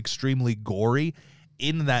call extremely gory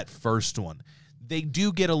in that first one. They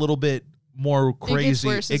do get a little bit more crazy. It gets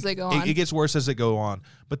worse as they go on. It gets worse as they go on.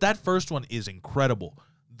 But that first one is incredible.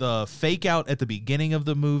 The fake out at the beginning of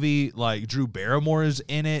the movie, like Drew Barrymore is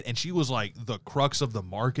in it, and she was like the crux of the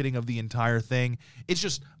marketing of the entire thing. It's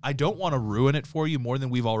just, I don't want to ruin it for you more than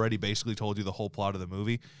we've already basically told you the whole plot of the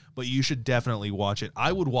movie, but you should definitely watch it.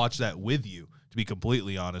 I would watch that with you, to be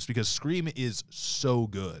completely honest, because Scream is so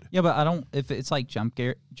good. Yeah, but I don't. If it's like jump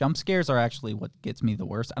scares are actually what gets me the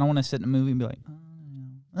worst. I don't want to sit in a movie and be like,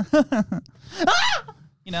 ah!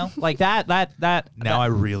 You know, like that. Now I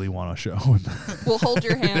really want to show him. We'll hold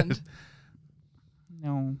your hand.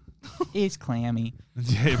 No, it's clammy.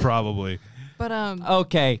 Yeah, probably. But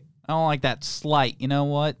Okay, I don't like that slight. You know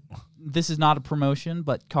what? This is not a promotion,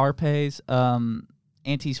 but Carpe's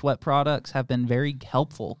anti-sweat products have been very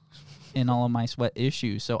helpful in all of my sweat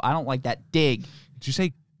issues. So I don't like that dig. Did you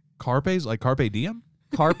say Carpe's, like Carpe Diem?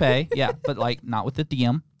 Carpe, yeah, but like not with the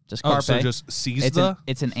diem. Just Carpe. Oh, so just seize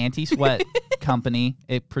It's an anti-sweat company.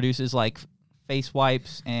 It produces like face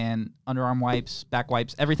wipes and underarm wipes, back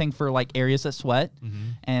wipes, everything for like areas that sweat. Mm-hmm.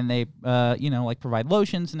 And they, like provide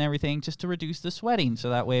lotions and everything just to reduce the sweating. So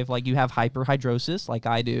that way, if like you have hyperhidrosis like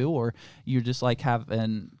I do, or you just like have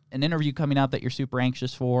an interview coming up that you're super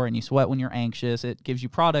anxious for and you sweat when you're anxious, it gives you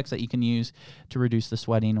products that you can use to reduce the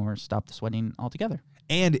sweating or stop the sweating altogether.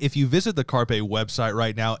 And if you visit the Carpe website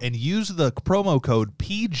right now and use the promo code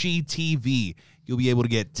PGTV, you'll be able to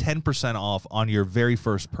get 10% off on your very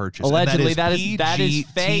first purchase. Allegedly, that is PGTV.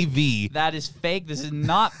 fake. That is fake. This is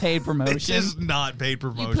not paid promotion. This is not paid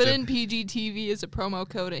promotion. You put in PGTV as a promo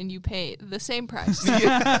code and you pay the same price.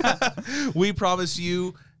 We promise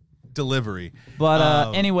you delivery.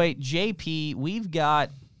 But anyway, JP, we've got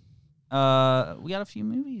a few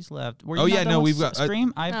movies left. Were you not done with we've got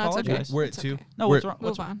Scream. I No, it's okay. apologize. We're at It's 2. okay. No, We're- what's wrong?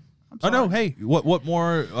 Move on. Oh no! Hey, what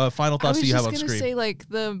more final thoughts do you have on I was just Scream? gonna say, like,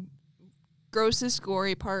 the grossest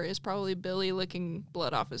gory part is probably Billy licking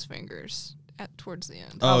blood off his fingers towards the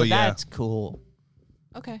end. Oh, yeah. That's cool.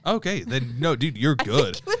 Okay. Okay, then no, dude, you're I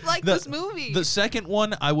good. think you would like this movie. The second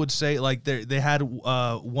one, I would say, like they had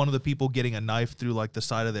one of the people getting a knife through like the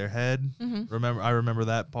side of their head. Mm-hmm. I remember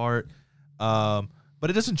that part, but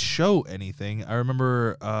it doesn't show anything. I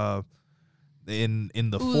remember in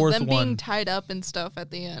the fourth them one being tied up and stuff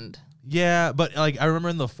at the end. Yeah, but like I remember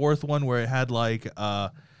in the fourth one where it had like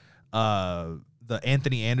the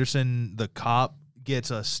Anthony Anderson, the cop,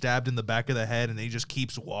 gets stabbed in the back of the head and he just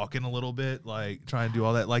keeps walking a little bit, like trying to do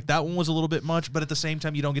all that. Like that one was a little bit much, but at the same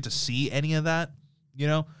time you don't get to see any of that, you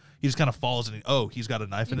know? He just kind of falls and he's got a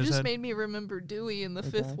knife in his head. You just made me remember Dewey in the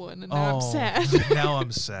fifth one, and now I'm sad. Now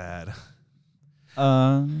I'm sad.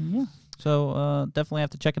 Yeah. So definitely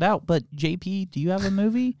have to check it out. But JP, do you have a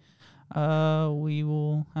movie we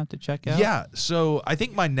will have to check out? Yeah. So I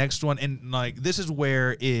think my next one, and like this is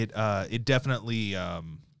where it definitely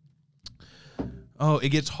it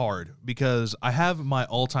gets hard because I have my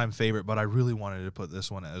all-time favorite, but I really wanted to put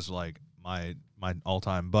this one as like my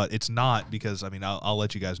all-time, but it's not, because I mean I'll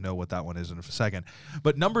let you guys know what that one is in a second.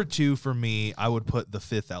 But number 2 for me, I would put The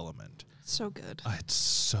Fifth Element. So good. It's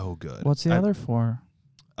so good. What's the other 4?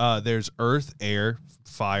 There's Earth, Air,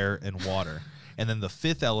 Fire, and Water, and then the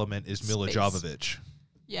fifth element is Mila Space. Jovovich.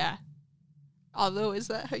 Yeah. Although, is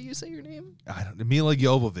that how you say your name? I don't Mila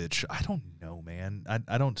Jovovich. I don't know, man.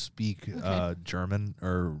 I don't speak Okay. German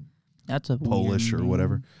or That's a Polish weird or name.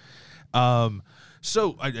 whatever.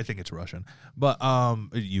 So I think it's Russian, but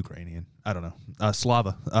Ukrainian. I don't know.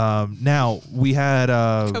 Slava. Now we had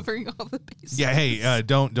Covering all the bases. yeah. Hey,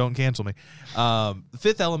 don't cancel me. The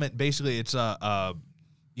Fifth Element, basically, it's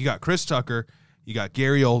you got Chris Tucker, you got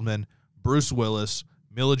Gary Oldman, Bruce Willis,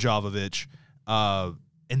 Mila Jovovich,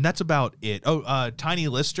 and that's about it. Oh, Tiny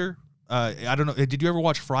Lister. I don't know. Did you ever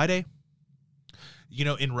watch Friday? You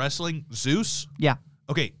know, in wrestling, Zeus. Yeah.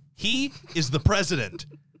 Okay, he is the president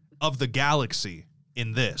of the galaxy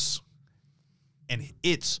in this, and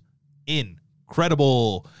it's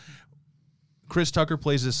incredible. Chris Tucker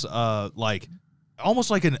plays this like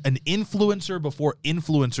almost like an influencer before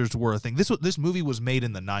influencers were a thing. This movie was made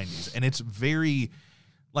in the 90s, and it's very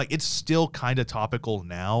like, it's still kind of topical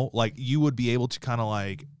now. Like, you would be able to kind of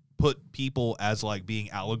like put people as like being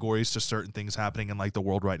allegories to certain things happening in like the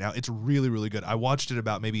world right now. It's really, really good. I watched it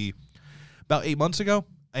about 8 months ago,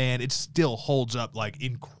 and it still holds up like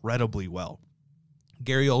incredibly well.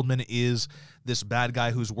 Gary Oldman is this bad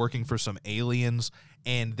guy who's working for some aliens,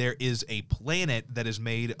 and there is a planet that is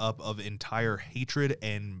made up of entire hatred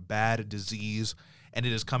and bad disease, and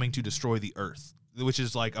it is coming to destroy the Earth, which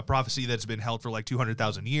is like a prophecy that's been held for like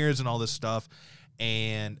 200,000 years and all this stuff.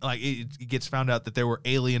 And like it gets found out that there were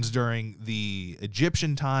aliens during the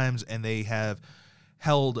Egyptian times, and they have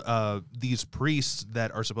held these priests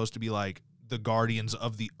that are supposed to be like the guardians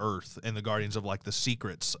of the Earth and the guardians of like the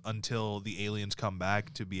secrets until the aliens come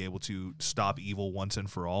back to be able to stop evil once and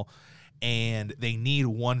for all. And they need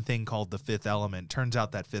one thing called the fifth element. Turns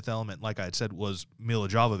out that fifth element, like I had said, was Mila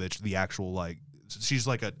Jovovich, the actual, like, she's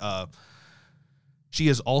like she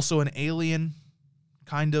is also an alien,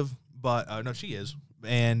 kind of, but no, she is.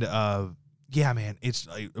 And yeah, man, it's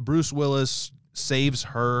like Bruce Willis saves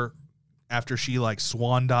her after she like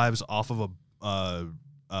swan dives off of a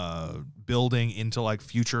building into like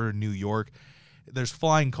future New York. There's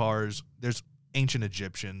flying cars. There's ancient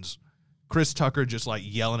Egyptians. Chris Tucker just like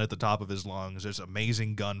yelling at the top of his lungs. There's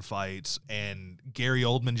amazing gunfights, and Gary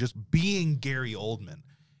Oldman just being Gary Oldman.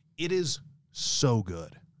 It is so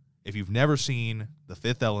good. If you've never seen The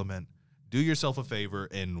Fifth Element, do yourself a favor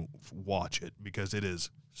and watch it, because it is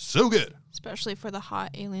so good. Especially for the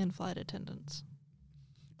hot alien flight attendants.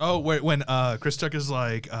 Oh, when Chris Tucker's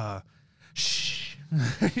like, shh.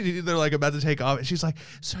 They're like about to take off, and she's like,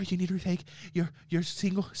 "Sir, you need to take your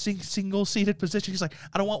single seated position." He's like,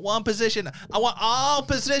 "I don't want one position. I want all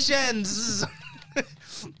positions."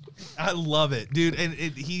 I love it, dude. And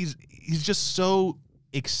he's just so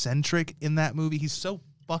eccentric in that movie. He's so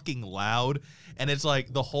fucking loud, and it's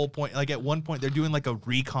like the whole point. Like at one point, they're doing like a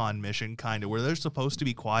recon mission kind of where they're supposed to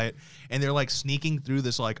be quiet, and they're like sneaking through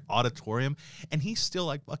this like auditorium, and he's still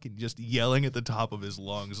like fucking just yelling at the top of his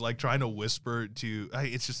lungs, like trying to whisper to.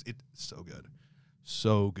 It's so good,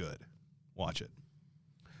 so good. Watch it.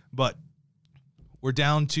 But we're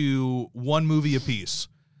down to one movie apiece,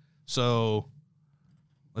 so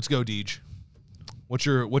let's go, Deej. What's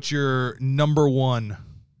your number one?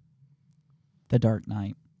 The Dark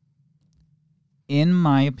Knight. In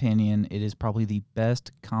my opinion, it is probably the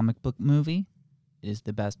best comic book movie. It is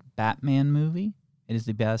the best Batman movie. It is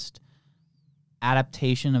the best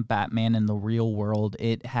adaptation of Batman in the real world.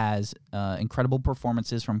 It has incredible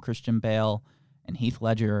performances from Christian Bale and Heath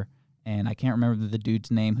Ledger, and I can't remember the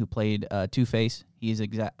dude's name who played Two-Face. He is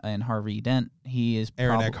and Harvey Dent. He is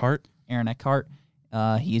Aaron Eckhart. Aaron Eckhart.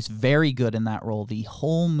 He is very good in that role. The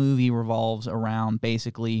whole movie revolves around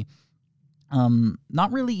basically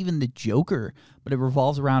not really even the Joker, but it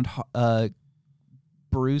revolves around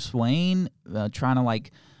Bruce Wayne trying to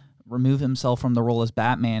like remove himself from the role as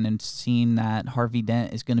Batman, and seeing that Harvey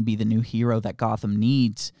Dent is going to be the new hero that Gotham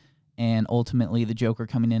needs, and ultimately the Joker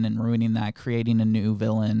coming in and ruining that, creating a new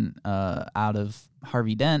villain out of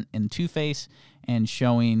Harvey Dent and Two-Face, and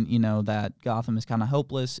showing, you know, that Gotham is kind of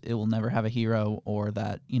hopeless, it will never have a hero, or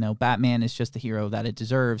that, you know, Batman is just the hero that it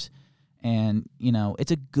deserves. And, you know,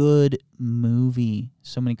 it's a good movie.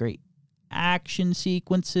 So many great action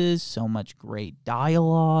sequences, so much great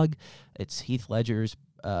dialogue. It's Heath Ledger's,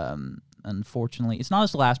 unfortunately, it's not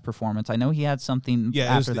his last performance. I know he had something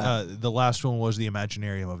after that. The last one was the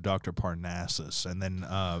Imaginarium of Dr. Parnassus. And then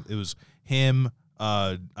it was him,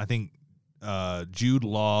 I think Jude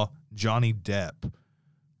Law, Johnny Depp,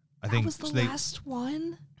 I think was the they, last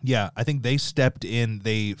one? Yeah, I think they stepped in.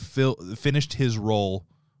 They finished his role,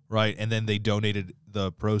 right, and then they donated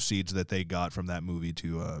the proceeds that they got from that movie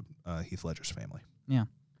to Heath Ledger's family. Yeah,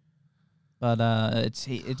 but it's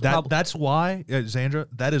that's why, Zandra.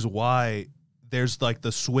 That is why there's like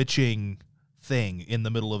the switching thing in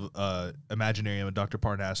the middle of Imaginarium and Dr.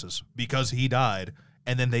 Parnassus, because he died,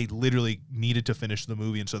 and then they literally needed to finish the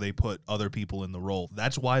movie, and so they put other people in the role.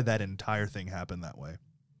 That's why that entire thing happened that way.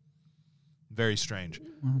 Very strange.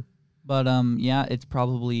 But yeah, it's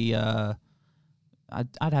probably I'd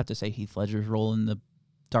have to say Heath Ledger's role in The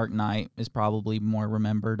Dark Knight is probably more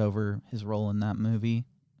remembered over his role in that movie.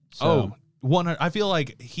 So, I feel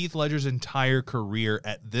like Heath Ledger's entire career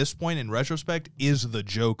at this point, in retrospect, is the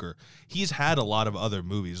Joker. He's had a lot of other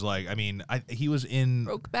movies. Like, I mean, he was in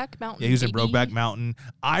Brokeback Mountain. Yeah, he was in Brokeback Mountain.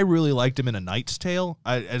 I really liked him in A Knight's Tale.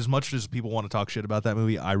 As much as people want to talk shit about that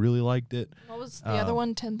movie, I really liked it. What was the other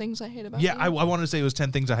one? 10 Things I Hate About Yeah, You? I wanted to say it was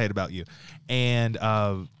 10 Things I Hate About You. And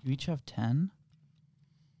you each have 10?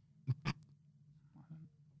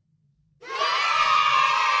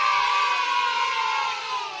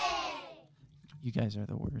 You guys are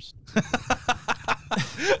the worst.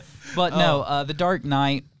 But no, The Dark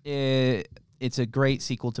Knight, it's a great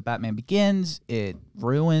sequel to Batman Begins. It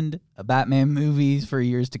ruined Batman movies for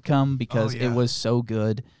years to come because it was so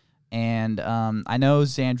good. And I know,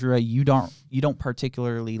 Zandra, you don't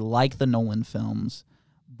particularly like the Nolan films,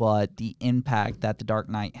 but the impact that The Dark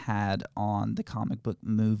Knight had on the comic book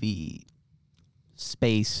movie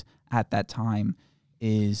space at that time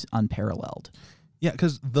is unparalleled. yeah,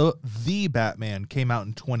 because the Batman came out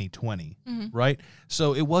in 2020, right?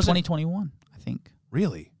 So it wasn't 2021, I think.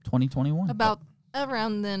 Really 2021. About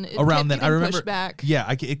around then. Around then, I remember. Pushed back. Yeah,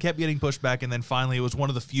 it kept getting pushed back, and then finally, it was one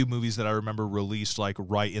of the few movies that I remember released like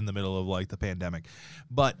right in the middle of like the pandemic.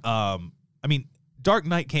 But I mean, Dark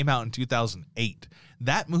Knight came out in 2008.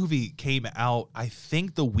 That movie came out, I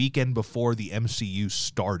think, the weekend before the MCU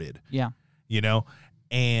started. Yeah. You know.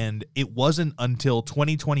 And it wasn't until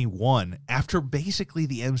 2021, after basically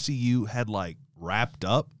the MCU had like wrapped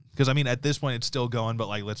up, because I mean at this point it's still going, but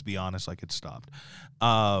like let's be honest, like it stopped.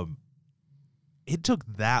 It took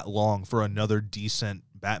that long for another decent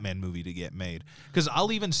Batman movie to get made. Because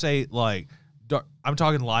I'll even say like I'm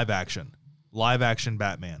talking live action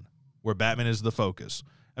Batman, where Batman is the focus.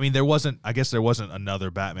 I mean, there wasn't another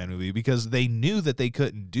Batman movie because they knew that they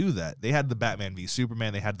couldn't do that. They had the Batman v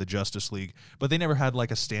Superman, they had the Justice League, but they never had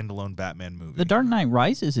like a standalone Batman movie. The Dark Knight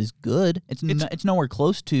Rises is good. It's nowhere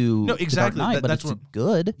close to no, exactly. The Dark Knight, but it's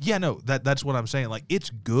good. Yeah, no, that's what I'm saying. Like, it's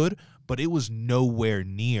good, but it was nowhere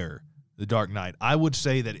near The Dark Knight. I would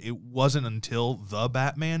say that it wasn't until The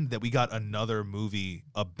Batman that we got another movie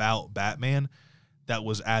about Batman that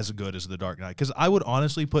was as good as The Dark Knight. Because I would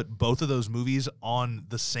honestly put both of those movies on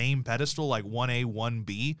the same pedestal, like 1A,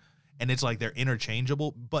 1B, and it's like they're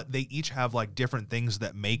interchangeable, but they each have like different things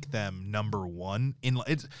that make them number one.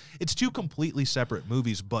 It's two completely separate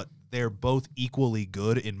movies, but they're both equally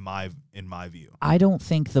good in my view. I don't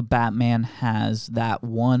think the Batman has that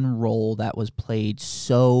one role that was played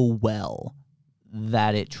so well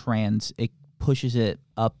that it pushes it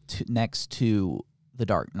up to next to The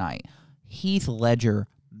Dark Knight. Heath Ledger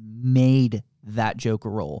made that Joker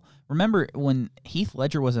role. Remember when Heath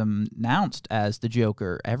Ledger was announced as the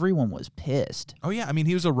Joker, everyone was pissed. Oh yeah, I mean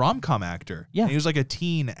he was a rom-com actor. Yeah, he was like a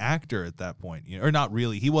teen actor at that point, or not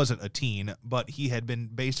really. He wasn't a teen, but he had been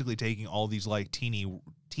basically taking all these like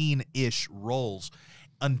teen-ish roles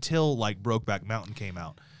until like Brokeback Mountain came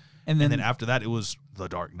out, and then after that it was The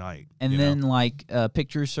Dark Knight. And then like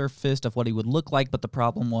pictures surfaced of what he would look like, but the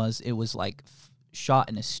problem was it was like shot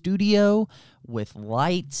in a studio with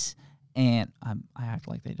lights, and I act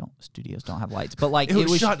like studios don't have lights, but like it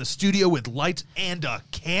was shot in a studio with lights and a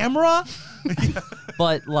camera.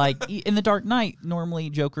 But like in The Dark Knight, normally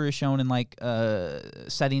Joker is shown in like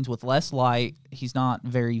settings with less light. He's not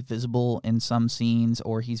very visible in some scenes,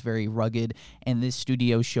 or he's very rugged. And this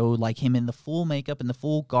studio showed like him in the full makeup and the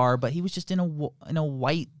full garb, but he was just in a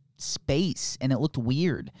white space, and it looked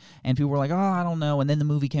weird, and people were like, oh, I don't know. And then the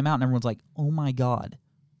movie came out and everyone's like, oh my god,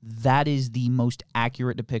 that is the most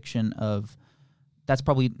accurate depiction of, that's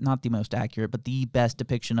probably not the most accurate, but the best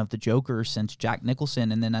depiction of the Joker since Jack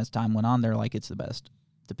Nicholson. And then as time went on, they're like, it's the best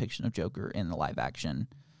depiction of Joker in the live action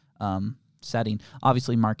setting.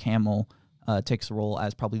 Obviously Mark Hamill takes the role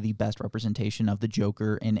as probably the best representation of the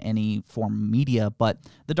Joker in any form of media. But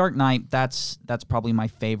The Dark Knight, that's probably my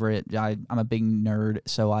favorite. I'm a big nerd,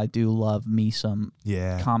 so I do love me some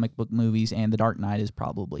comic book movies, and The Dark Knight is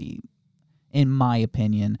probably, in my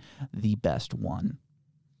opinion, the best one.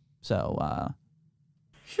 So,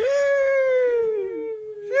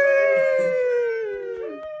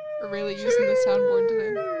 We're really using the soundboard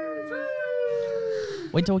today.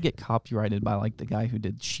 Wait till we get copyrighted by like the guy who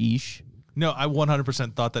did Sheesh. No, I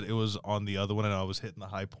 100% thought that it was on the other one, and I was hitting the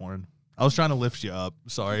high porn. I was trying to lift you up.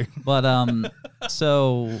 Sorry. But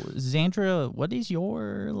so Xandra, what is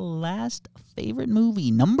your last favorite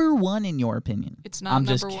movie? Number one in your opinion? It's not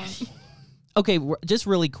number one. Okay, just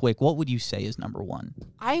really quick, what would you say is number one?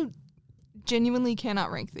 I genuinely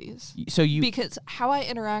cannot rank these. So because how I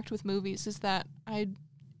interact with movies is that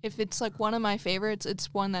if it's like one of my favorites,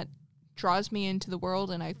 it's one that draws me into the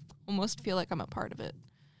world, and I almost feel like I'm a part of it.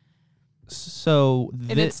 So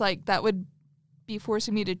and it's like that would be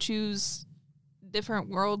forcing me to choose different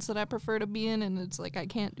worlds that I prefer to be in, and it's like I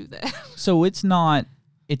can't do that. So it's not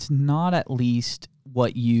at least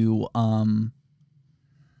what you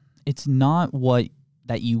it's not what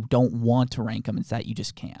that you don't want to rank them, it's that you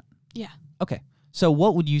just can't. Yeah. Okay. So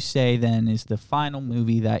what would you say then is the final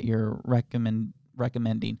movie that you're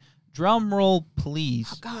recommending? Drum roll, please.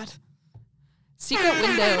 Oh God. Secret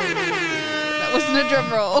Window. That wasn't a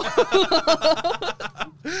drum roll.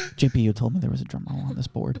 JP, you told me there was a drum roll on this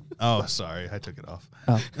board. Oh, sorry. I took it off.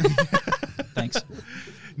 Oh. Thanks.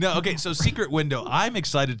 No, okay, so Secret Window. I'm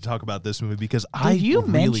excited to talk about this movie because Did you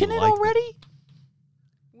really mention it liked already?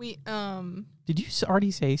 We Did you already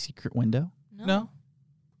say Secret Window? No.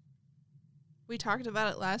 We talked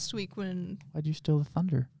about it last week when Why'd you steal the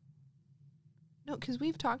thunder? No, because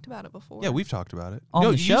we've talked about it before. Yeah, we've talked about it.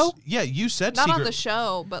 On the show? Yeah, you said Not Secret. on the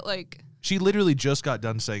show, but like She literally just got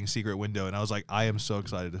done saying Secret Window, and I was like, I am so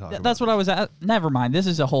excited to talk about That's what I was at. Never mind. This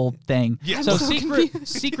is a whole thing. Yeah. I'm So so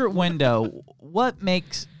Secret Window, what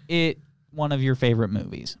makes it one of your favorite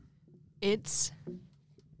movies? it's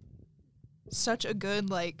such a good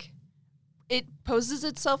it poses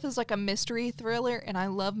itself as like a mystery thriller, and I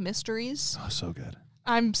love mysteries. Oh, so good.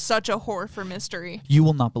 I'm such a whore for mystery. You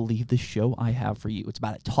will not believe the show I have for you. It's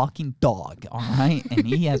about a talking dog, all right? And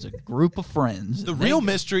he has a group of friends. The real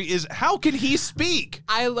mystery is, how can he speak?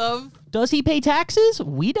 I love Does he pay taxes?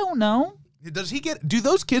 We don't know. Do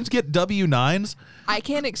those kids get W-9s? I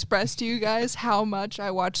can't express to you guys how much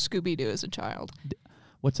I watched Scooby-Doo as a child.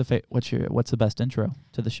 What's the best intro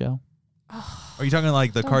to the show? Are you talking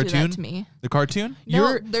like the Don't do cartoon? that to me. The cartoon?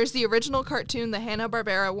 No, there's the original cartoon, the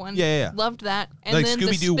Hanna-Barbera one. Yeah. Loved that. And Like then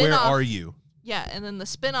Scooby-Doo, the Where spin-off, Are You? Yeah, and then the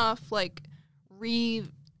spin-off,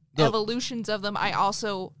 evolutions of them, I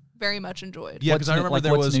also very much enjoyed. Yeah, because I remember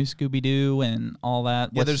there what's was new Scooby-Doo and all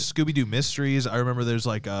that. Yeah, there's Scooby-Doo Mysteries. I remember there's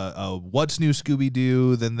like a What's New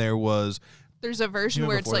Scooby-Doo. Then there was There's a version Even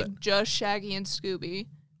where it's before like just Shaggy and Scooby.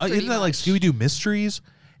 isn't that like much. Scooby-Doo Mysteries?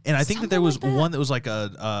 And I think that there Something was like that. one that was like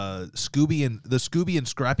a Scooby and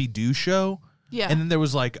Scrappy Doo show. Yeah. And then there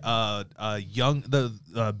was like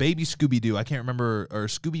the baby Scooby-Doo. I can't remember, or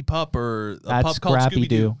Scooby Pup, or a That's pup called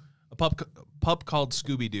Scrappy-Doo. Scooby-Doo. A pup called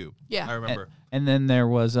Scooby-Doo. Yeah. I remember. And then there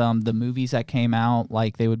was the movies that came out,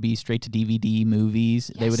 like they would be straight to DVD movies.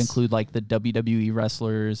 They would Yes. include like the WWE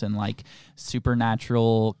wrestlers and like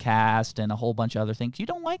supernatural cast and a whole bunch of other things. You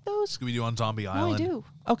don't like those? Scooby-Doo on Zombie No, Island. I do.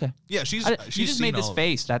 Okay. Yeah, she's You just seen made this all of it.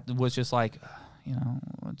 face that was just like,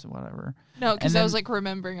 it's whatever. No, because And I was then- like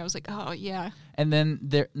remembering. I was like, oh, yeah. And then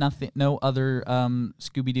no other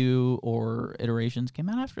Scooby-Doo or iterations came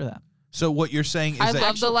out after that. So what you're saying is I that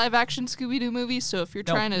love the live-action Scooby-Doo movies, so if you're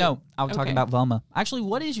trying to... No, I'm talking Okay. about Velma. Actually,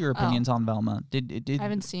 what is your opinions on Velma? Did I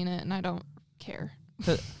haven't seen it, and I don't care.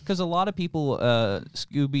 Because a lot of people,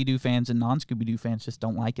 Scooby-Doo fans and non-Scooby-Doo fans, just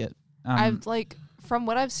don't like it. I've from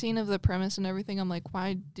what I've seen of the premise and everything, I'm like,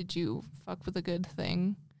 why did you fuck with a good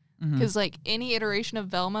thing? Mhm. Because any iteration of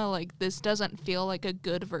Velma, this doesn't feel like a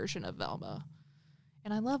good version of Velma,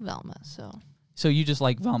 and I love Velma. So you just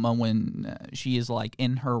like Velma when she is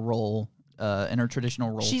in her role, in her traditional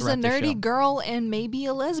role. She's a throughout the show. nerdy girl and maybe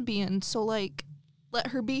a lesbian, so let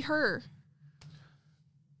her be her.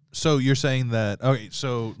 So you're saying that? Okay,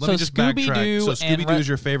 so let me just Scooby-Doo backtrack. So and Scooby-Doo is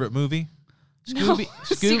your favorite movie?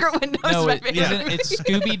 Secret Window is No, my it favorite isn't. movie. It's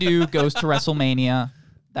Scooby-Doo goes to WrestleMania.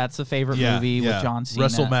 That's the favorite movie with John Cena.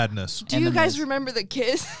 Wrestle Madness. Do and you The guys Miz. remember the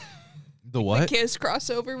Kiss? The what? The Kiss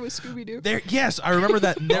crossover with Scooby-Doo? Yes, I remember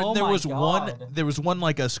that. There, Oh there my was God. There was one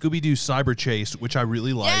like a Scooby-Doo cyber chase, which I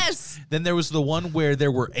really liked. Yes! Then there was the one where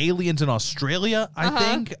there were aliens in Australia. I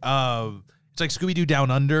think it's like Scooby-Doo Down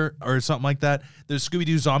Under or something like that. There's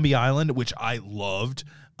Scooby-Doo Zombie Island, which I loved.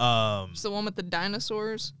 It's the one with the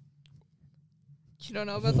dinosaurs. You don't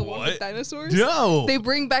know about the one What? with dinosaurs? No. They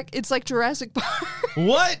bring back, it's like Jurassic Park,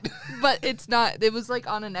 What? but it's not. It was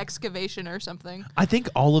on an excavation or something. I think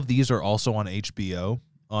all of these are also on HBO.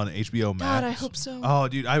 on HBO Max? God, I hope so. Oh,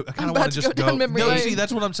 dude, I kind of about want to to just go down memory No, lane. see,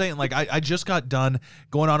 that's what I'm saying. Like, I just got done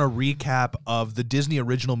going on a recap of the Disney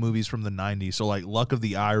original movies from the 90s. So, like, Luck of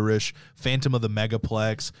the Irish, Phantom of the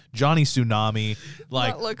Megaplex, Johnny Tsunami.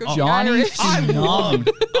 Like, Not Luck of the Johnny Irish. Tsunami.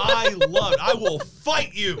 I will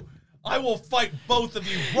fight you. I will fight both of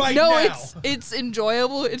you right No, now. it's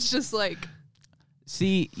enjoyable. It's just like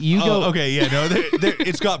See, you go. Okay, yeah, no,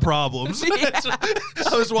 it's got problems.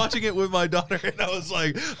 I was watching it with my daughter, and I was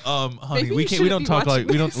like, "Honey, Maybe we you can't. We don't shouldn't be talk like watching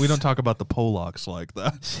we don't this. talk about the Polacks like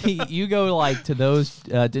that." See, you go like to those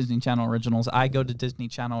Disney Channel originals. I go to Disney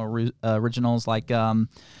Channel originals like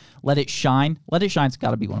Let It Shine. Let It Shine's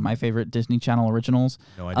got to be one of my favorite Disney Channel originals.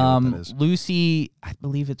 No idea what that is. Lucy, I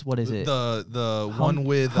believe it's what is it? The one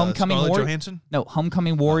with Homecoming Scarlett Warrior? Johansson? No,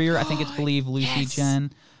 Homecoming Warrior. I think it's believe Lucy Yes.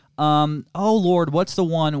 Jen. Oh Lord, what's the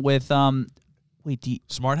one with Wait,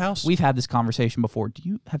 Smart House? we've had this conversation before.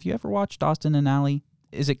 Have you ever watched Austin and Ally?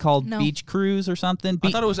 Is it called No. Beach Cruise or something?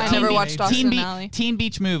 I thought it was I Teen never Beach. watched Austin and Ally. Teen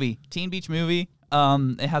Beach Movie.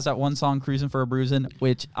 It has that one song "Cruising for a Bruisin',"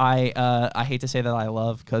 which I hate to say that I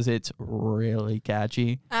love because it's really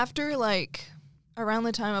catchy. after like around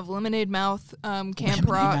the time of Lemonade Mouth, Camp Lemonade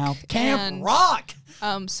Rock, Mouth. and Camp Rock.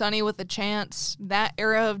 Sunny with a Chance. That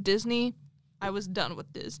era of Disney, I was done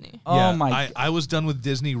with Disney. Oh Yeah, my! I was done with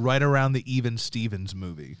Disney right around the Even Stevens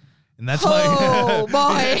movie. And that's Oh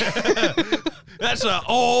my boy! That's an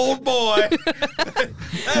old boy.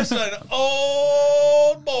 That's an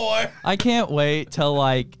old boy. I can't wait till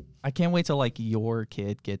your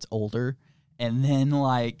kid gets older, and then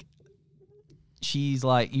like she's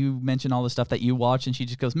like, you mention all the stuff that you watch, and she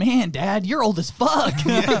just goes, "Man, Dad, you're old as fuck."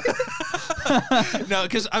 No,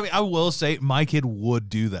 because I mean, I will say my kid would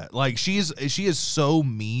do that. Like she is so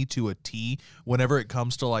me to a T whenever it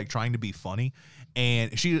comes to like trying to be funny,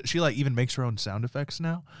 and she like even makes her own sound effects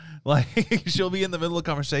now. Like she'll be in the middle of a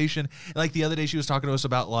conversation. Like the other day, she was talking to us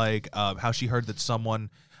about like how she heard that someone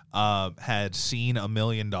had seen $1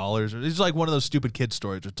 million. It's like one of those stupid kid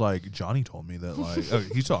stories. It's like Johnny told me that like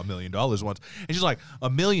he saw $1 million once, and she's like,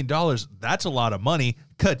 $1 million, that's a lot of money.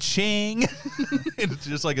 Ka-ching. And it's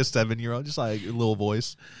just like a 7-year-old, just like a little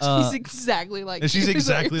voice. She's exactly like. And she's you.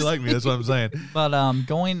 exactly like me. That's what I'm saying. But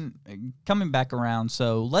coming back around,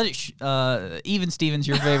 so Even Stevens,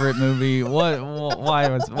 your favorite movie. Why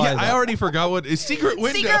Yeah, is I that? already forgot what is Secret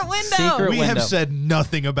Window. Secret Window. Secret We Window. have said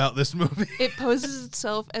nothing about this movie. It poses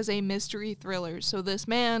itself as a mystery thriller. So this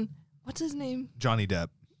man, what's his name? Johnny Depp.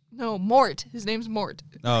 No, Mort. His name's Mort.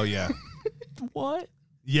 Oh yeah, What?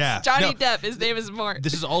 yeah. Johnny No, Depp. His name is Mort.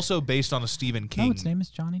 This is also based on a Stephen King. No, its name is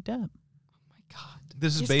Johnny Depp. Oh my God.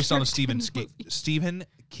 This is His based on a character in the movie. Stephen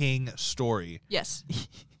King story. Yes.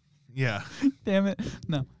 Yeah. Damn it!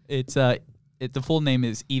 No, it's the full name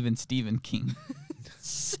is Even Stephen King.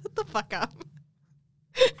 Shut the fuck up.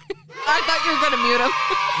 I thought you were gonna mute him.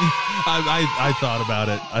 I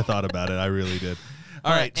thought about it. I really did.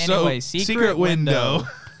 All right. Anyway, so Secret Window.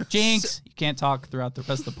 Jinx, you can't talk throughout the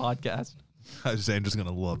rest of the podcast. I was saying, I'm just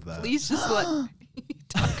gonna love that. Please just let me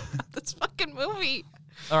talk about this fucking movie.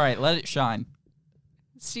 All right, let it shine.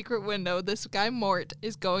 Secret Window. This guy Mort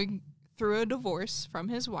is going through a divorce from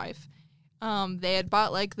his wife. They had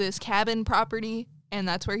bought like this cabin property, and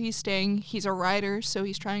that's where he's staying. He's a writer, so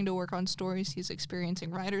he's trying to work on stories. He's experiencing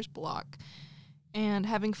writer's block and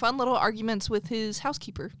having fun little arguments with his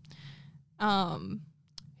housekeeper.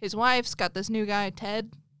 His wife's got this new guy, Ted.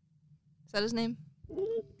 Is that his name?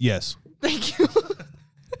 Yes. Thank you.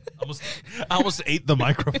 I almost ate the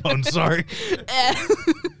microphone. Sorry.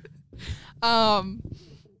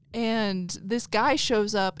 And this guy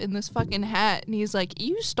shows up in this fucking hat, and he's like,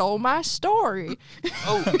 "You stole my story."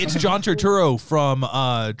 Oh, it's John Turturro from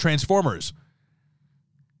Transformers.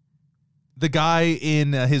 The guy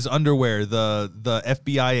in his underwear, the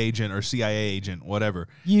FBI agent or CIA agent, whatever.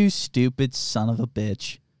 You stupid son of a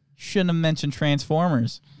bitch. Shouldn't have mentioned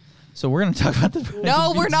Transformers. So we're going to talk about the...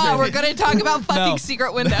 No, we're not. We're going to talk about fucking No.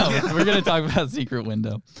 Secret Window. No, we're going to talk about Secret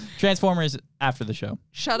Window. Transformers after the show.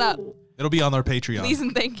 Shut up. It'll be on our Patreon. Please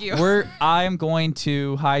and thank you. I'm going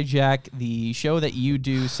to hijack the show that you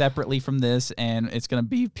do separately from this, and it's going to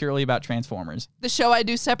be purely about Transformers. The show I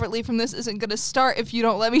do separately from this isn't going to start if you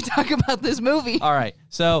don't let me talk about this movie. All right.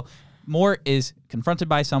 So Mort is confronted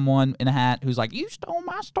by someone in a hat who's like, "You stole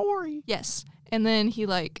my story." Yes. And then he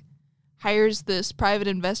like hires this private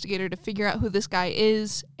investigator to figure out who this guy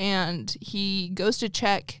is, and he goes to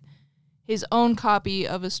check his own copy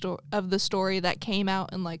of the story that came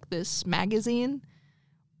out in like this magazine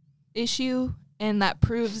issue, and that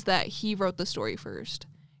proves that he wrote the story first.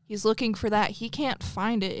 He's looking for that. He can't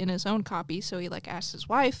find it in his own copy, so he like asks his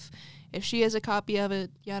wife if she has a copy of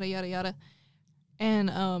it, yada yada yada.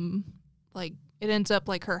 and like it ends up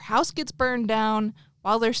like her house gets burned down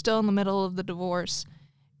while they're still in the middle of the divorce.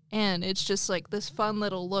 And it's just like this fun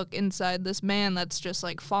little look inside this man that's just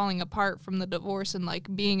like falling apart from the divorce and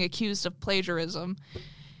like being accused of plagiarism.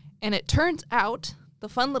 And it turns out the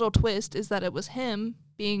fun little twist is that it was him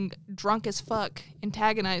being drunk as fuck,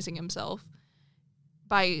 antagonizing himself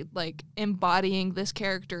by like embodying this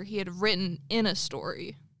character he had written in a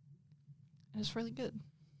story. It's really good.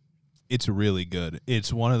 It's really good.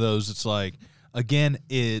 It's one of those, it's like, again,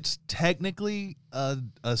 it's technically a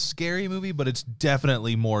scary movie, but it's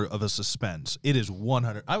definitely more of a suspense. It is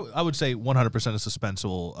 100. I would say 100% a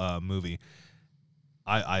suspenseful movie.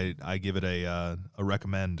 I give it a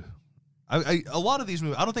recommend. A lot of these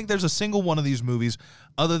movies, I don't think there's a single one of these movies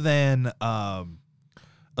other than A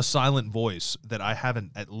Silent Voice that I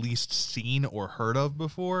haven't at least seen or heard of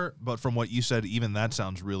before. But from what you said, even that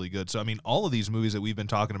sounds really good. So, I mean, all of these movies that we've been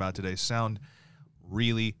talking about today sound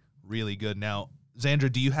really, really good. Now, Xandra,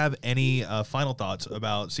 do you have any final thoughts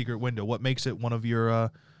about Secret Window? What makes it one of your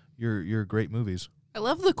great movies? I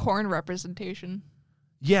love the corn representation.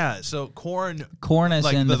 Yeah, so corn as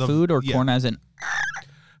like in the food, or corn as in...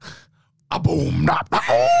 I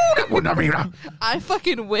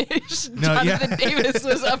fucking wish Jonathan Davis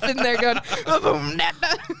was up in there going, boom,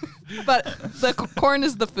 but the corn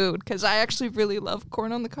is the food, because I actually really love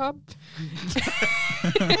corn on the cob.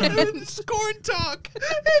 It's corn talk.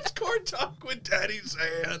 It's corn talk with Daddy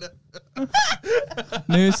Zan.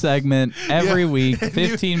 New segment every week,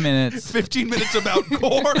 15 minutes. 15 minutes about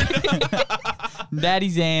corn. Daddy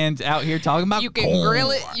Zan's out here talking about corn. You can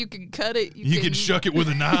grill it, you can cut it. You can shuck it with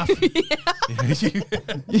a knife.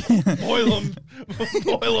 Boil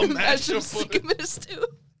them, mash them. Stick them in a stew.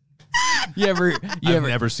 I've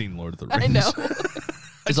never seen Lord of the Rings. I know.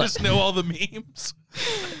 I just know all the memes.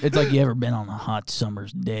 It's like, you ever been on a hot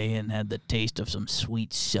summer's day and had the taste of some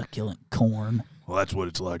sweet, succulent corn? Well, that's what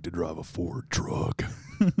it's like to drive a Ford truck.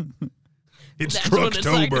 That's what it's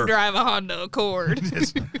like to drive a Honda Accord.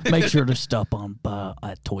 Make sure to stop on by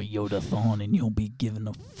at Toyota-thon and you'll be given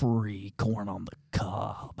a free corn on the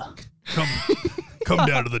cob. Come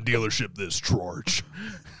down to the dealership this Trarch.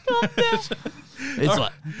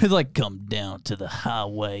 It's like come down to the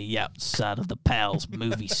highway outside of the Pals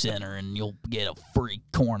Movie Center and you'll get a free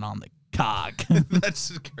corn on the cob.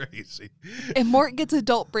 That's crazy. And Mort gets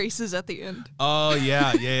adult braces at the end. Oh,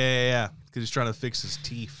 yeah. Because he's trying to fix his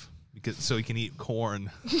teeth so he can eat corn.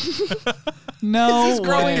 No He's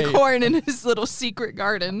growing corn in his little secret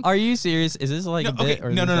garden. Are you serious? Is this like a bit?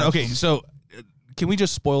 Okay, no. Okay, so can we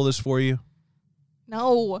just spoil this for you?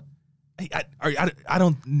 No. I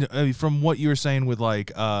don't know. From what you were saying with like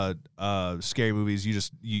scary movies,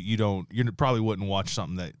 you probably wouldn't watch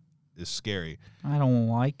something that is scary. I don't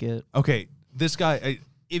like it. Okay, this guy,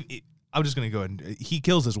 I'm just gonna go ahead and he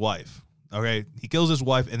kills his wife. Okay, he kills his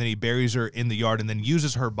wife and then he buries her in the yard and then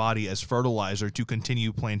uses her body as fertilizer to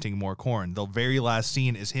continue planting more corn. The very last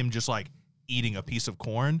scene is him just like eating a piece of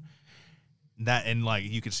corn. And like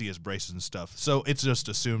you can see his braces and stuff. So it's just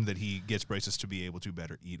assumed that he gets braces to be able to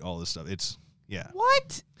better eat all this stuff.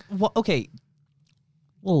 What? Well, okay.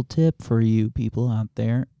 Little tip for you people out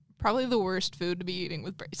there. Probably the worst food to be eating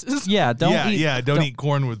with braces. Yeah, don't eat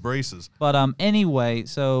corn with braces. But anyway,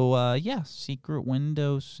 so Secret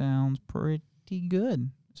Window sounds pretty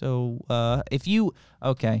good. So if you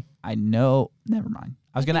I know, never mind.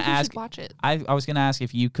 I was gonna ask. Watch it. I was gonna ask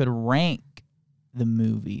if you could rank the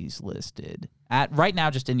movies listed at right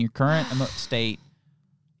now, just in your current state.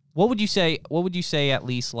 What would you say? What would you say? At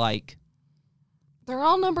least like they're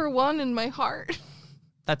all number one in my heart.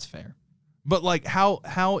 That's fair. But like,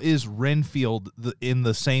 how is Renfield in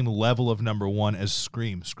the same level of number one as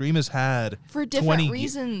Scream? Scream has had for different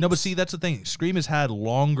reasons. No, but see, that's the thing. Scream has had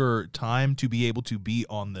longer time to be able to be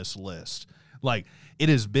on this list. Like, it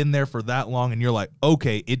has been there for that long, and you're like,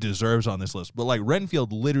 okay, it deserves on this list. But like,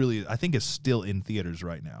 Renfield literally, I think, is still in theaters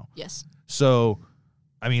right now. Yes. So,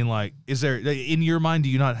 I mean, like, is there in your mind? Do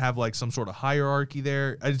you not have like some sort of hierarchy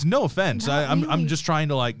there? It's no offense. I'm just trying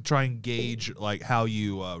to try and gauge like how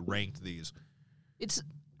you ranked these. It's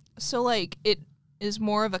so like it is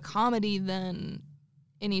more of a comedy than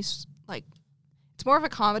it's more of a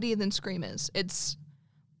comedy than Scream is. It's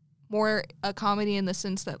more a comedy in the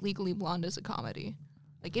sense that Legally Blonde is a comedy.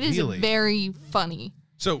 Like it is very funny.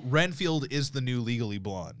 So Renfield is the new Legally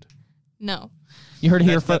Blonde. No. You heard it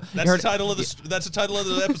here. That's the title of the. That's the title of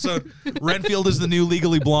the episode. Renfield is the new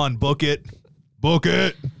Legally Blonde. Book it. Book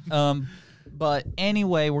it. But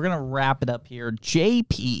anyway, we're gonna wrap it up here.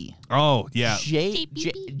 JP. Oh yeah.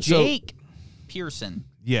 Jake Pearson.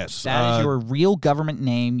 Yes. That is your real government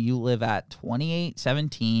name. You live at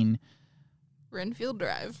 2817 Renfield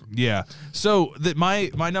Drive. Yeah. So my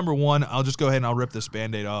number one, I'll just go ahead and I'll rip this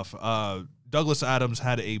Band-Aid off. Douglas Adams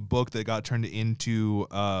had a book that got turned into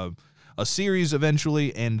a series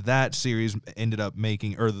eventually, and that series ended up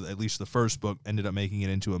making, or at least the first book ended up making it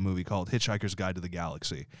into a movie called Hitchhiker's Guide to the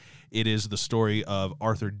Galaxy. It is the story of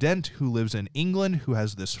Arthur Dent, who lives in England, who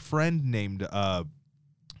has this friend named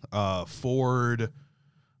Ford.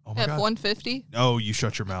 Oh my God. F-150? Oh, you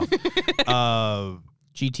shut your mouth.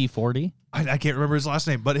 GT40. I can't remember his last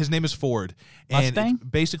name, but his name is Ford. And Mustang? it's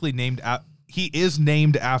basically named he is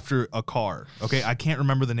named after a car. Okay, I can't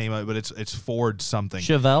remember the name of it, but it's Ford something.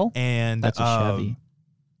 Chevelle? And That's a Chevy.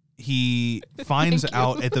 He finds Thank you.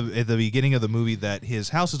 out at the beginning of the movie that his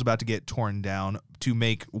house is about to get torn down to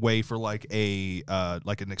make way for like an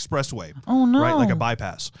expressway. Oh, no. Right, like a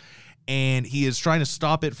bypass. And he is trying to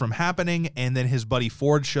stop it from happening, and then his buddy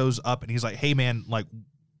Ford shows up, and he's like, "Hey, man, like,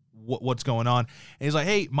 what's going on?" And he's like,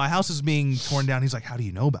 "Hey, my house is being torn down." He's like, "How do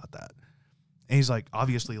you know about that?" And he's like,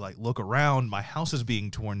 "Obviously, like, look around. My house is being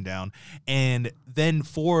torn down." And then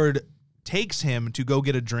Ford takes him to go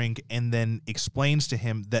get a drink and then explains to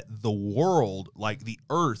him that the world, like the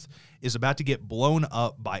Earth, is about to get blown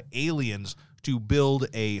up by aliens to build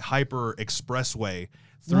a hyper expressway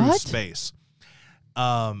through What? space.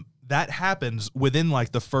 That happens within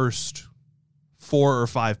like the first 4 or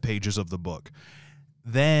 5 pages of the book.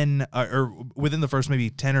 Then, or within the first maybe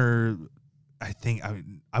 10 or I think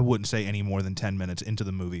I wouldn't say any more than 10 minutes into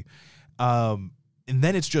the movie. And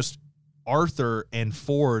then it's just Arthur and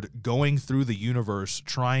Ford going through the universe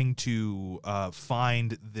trying to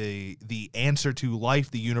find the answer to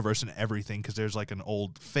life, the universe, and everything, because there's like an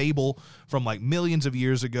old fable from like millions of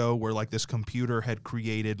years ago where like this computer had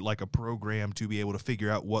created like a program to be able to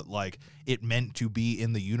figure out what like it meant to be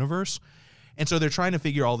in the universe. And so they're trying to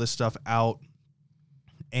figure all this stuff out,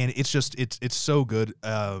 and it's just it's so good.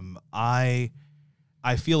 I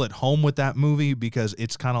feel at home with that movie because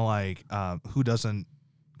it's kind of like who doesn't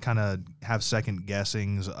kind of have second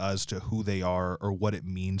guessings as to who they are or what it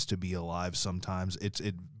means to be alive. Sometimes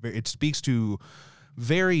it speaks to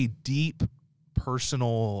very deep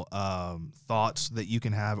personal thoughts that you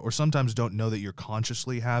can have or sometimes don't know that you're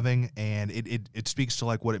consciously having, and it speaks to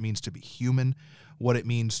like what it means to be human, what it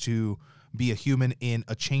means to be a human in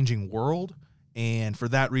a changing world. And for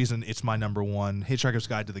that reason, it's my number one. Hitchhiker's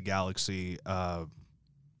Guide to the Galaxy.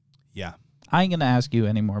 Yeah. I ain't going to ask you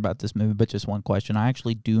any more about this movie, but just one question. I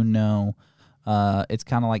actually do know it's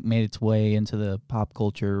kind of like made its way into the pop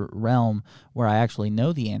culture realm where I actually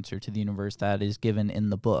know the answer to the universe that is given in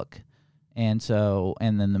the book. And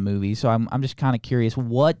then the movie. So I'm just kind of curious,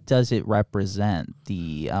 what does it represent?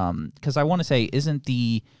 Because I want to say, isn't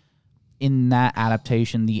in that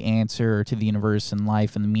adaptation, the answer to the universe and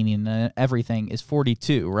life and the meaning and everything is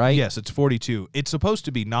 42, right? Yes, it's 42. It's supposed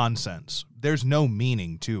to be nonsense. There's no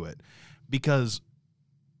meaning to it. Because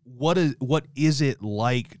what is it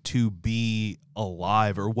like to be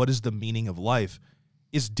alive, or what is the meaning of life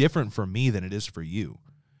is different for me than it is for you.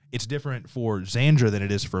 It's different for Xandra than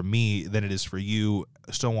it is for me, than it is for you,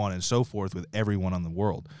 so on and so forth with everyone on the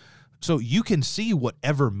world. So you can see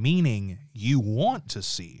whatever meaning you want to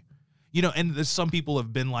see. You know, and some people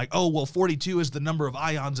have been like, oh, well, 42 is the number of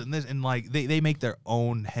ions in this, and like they make their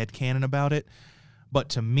own headcanon about it. But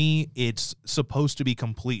to me, it's supposed to be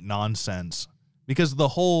complete nonsense because the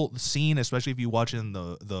whole scene, especially if you watch it in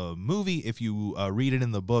the movie, if you read it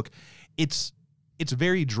in the book, it's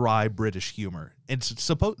very dry British humor. It's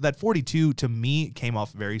supposed that 42 to me came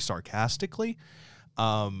off very sarcastically,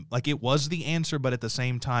 like it was the answer, but at the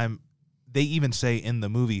same time, they even say in the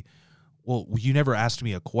movie, "Well, you never asked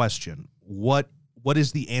me a question. What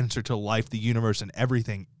is the answer to life, the universe, and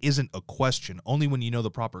everything isn't a question. Only when you know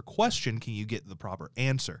the proper question can you get the proper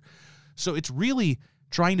answer." So it's really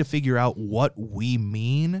trying to figure out what we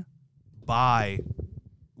mean by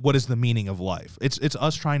what is the meaning of life. It's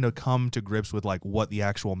us trying to come to grips with like what the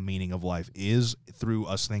actual meaning of life is through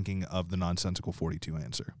us thinking of the nonsensical 42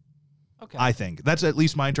 answer. Okay. I think that's at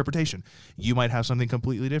least my interpretation. You might have something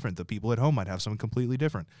completely different. The people at home might have something completely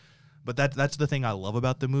different. But that's the thing I love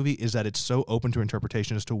about the movie is that it's so open to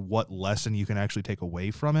interpretation as to what lesson you can actually take away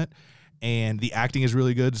from it. And the acting is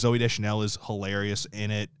really good. Zooey Deschanel is hilarious in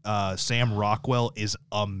it. Sam Rockwell is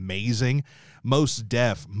amazing. Mos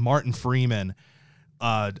Def, Martin Freeman.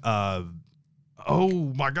 Oh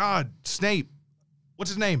my God, Snape. What's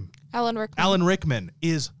his name? Alan Rickman. Alan Rickman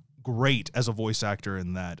is great as a voice actor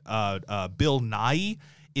in that. Bill Nighy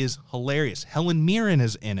is hilarious. Helen Mirren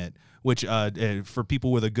is in it, which for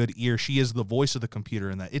people with a good ear, she is the voice of the computer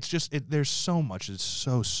in that. It's just, there's so much. It's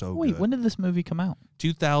so Wait, good. when did this movie come out?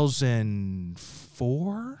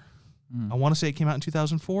 2004? I want to say it came out in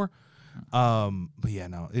 2004. But yeah,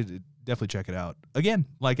 no, definitely check it out. Again,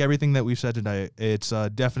 like everything that we've said today, it's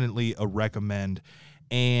definitely a recommend.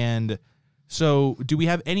 And so, do we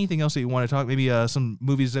have anything else that you want to talk? Maybe some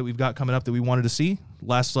movies that we've got coming up that we wanted to see.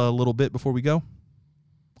 Last little bit before we go.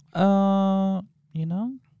 You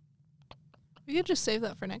know, We could just save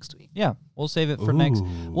that for next week. yeah, we'll save it for next.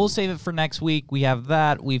 We'll save it for next week. We have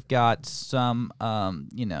that. We've got some,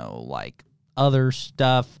 like other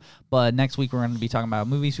stuff. But next week we're going to be talking about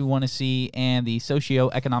movies we want to see and the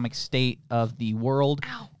socio-economic state of the world,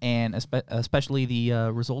 and especially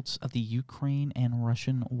the results of the Ukraine and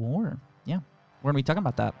Russian war. Yeah, we're going to be talking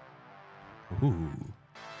about that. Ooh.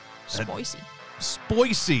 Spicy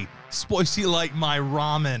like my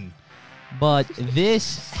ramen. But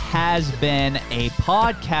this has been a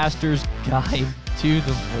podcaster's guide to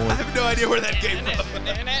the void. I have no idea where that came from.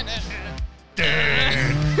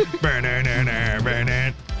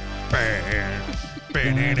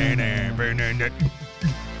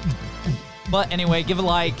 But anyway, give a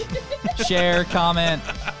like, share, comment,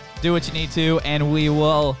 do what you need to, and we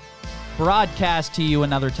will broadcast to you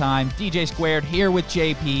another time. DJ Squared here with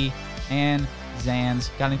JP and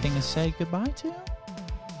Zans. Got anything to say goodbye to?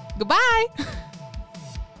 Goodbye.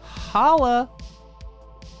 Holla.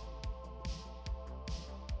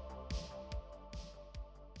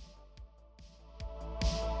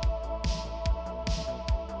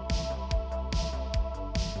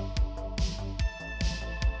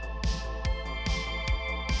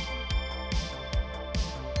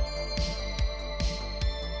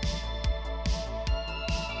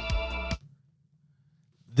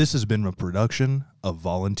 This has been a production of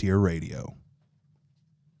Volunteer Radio.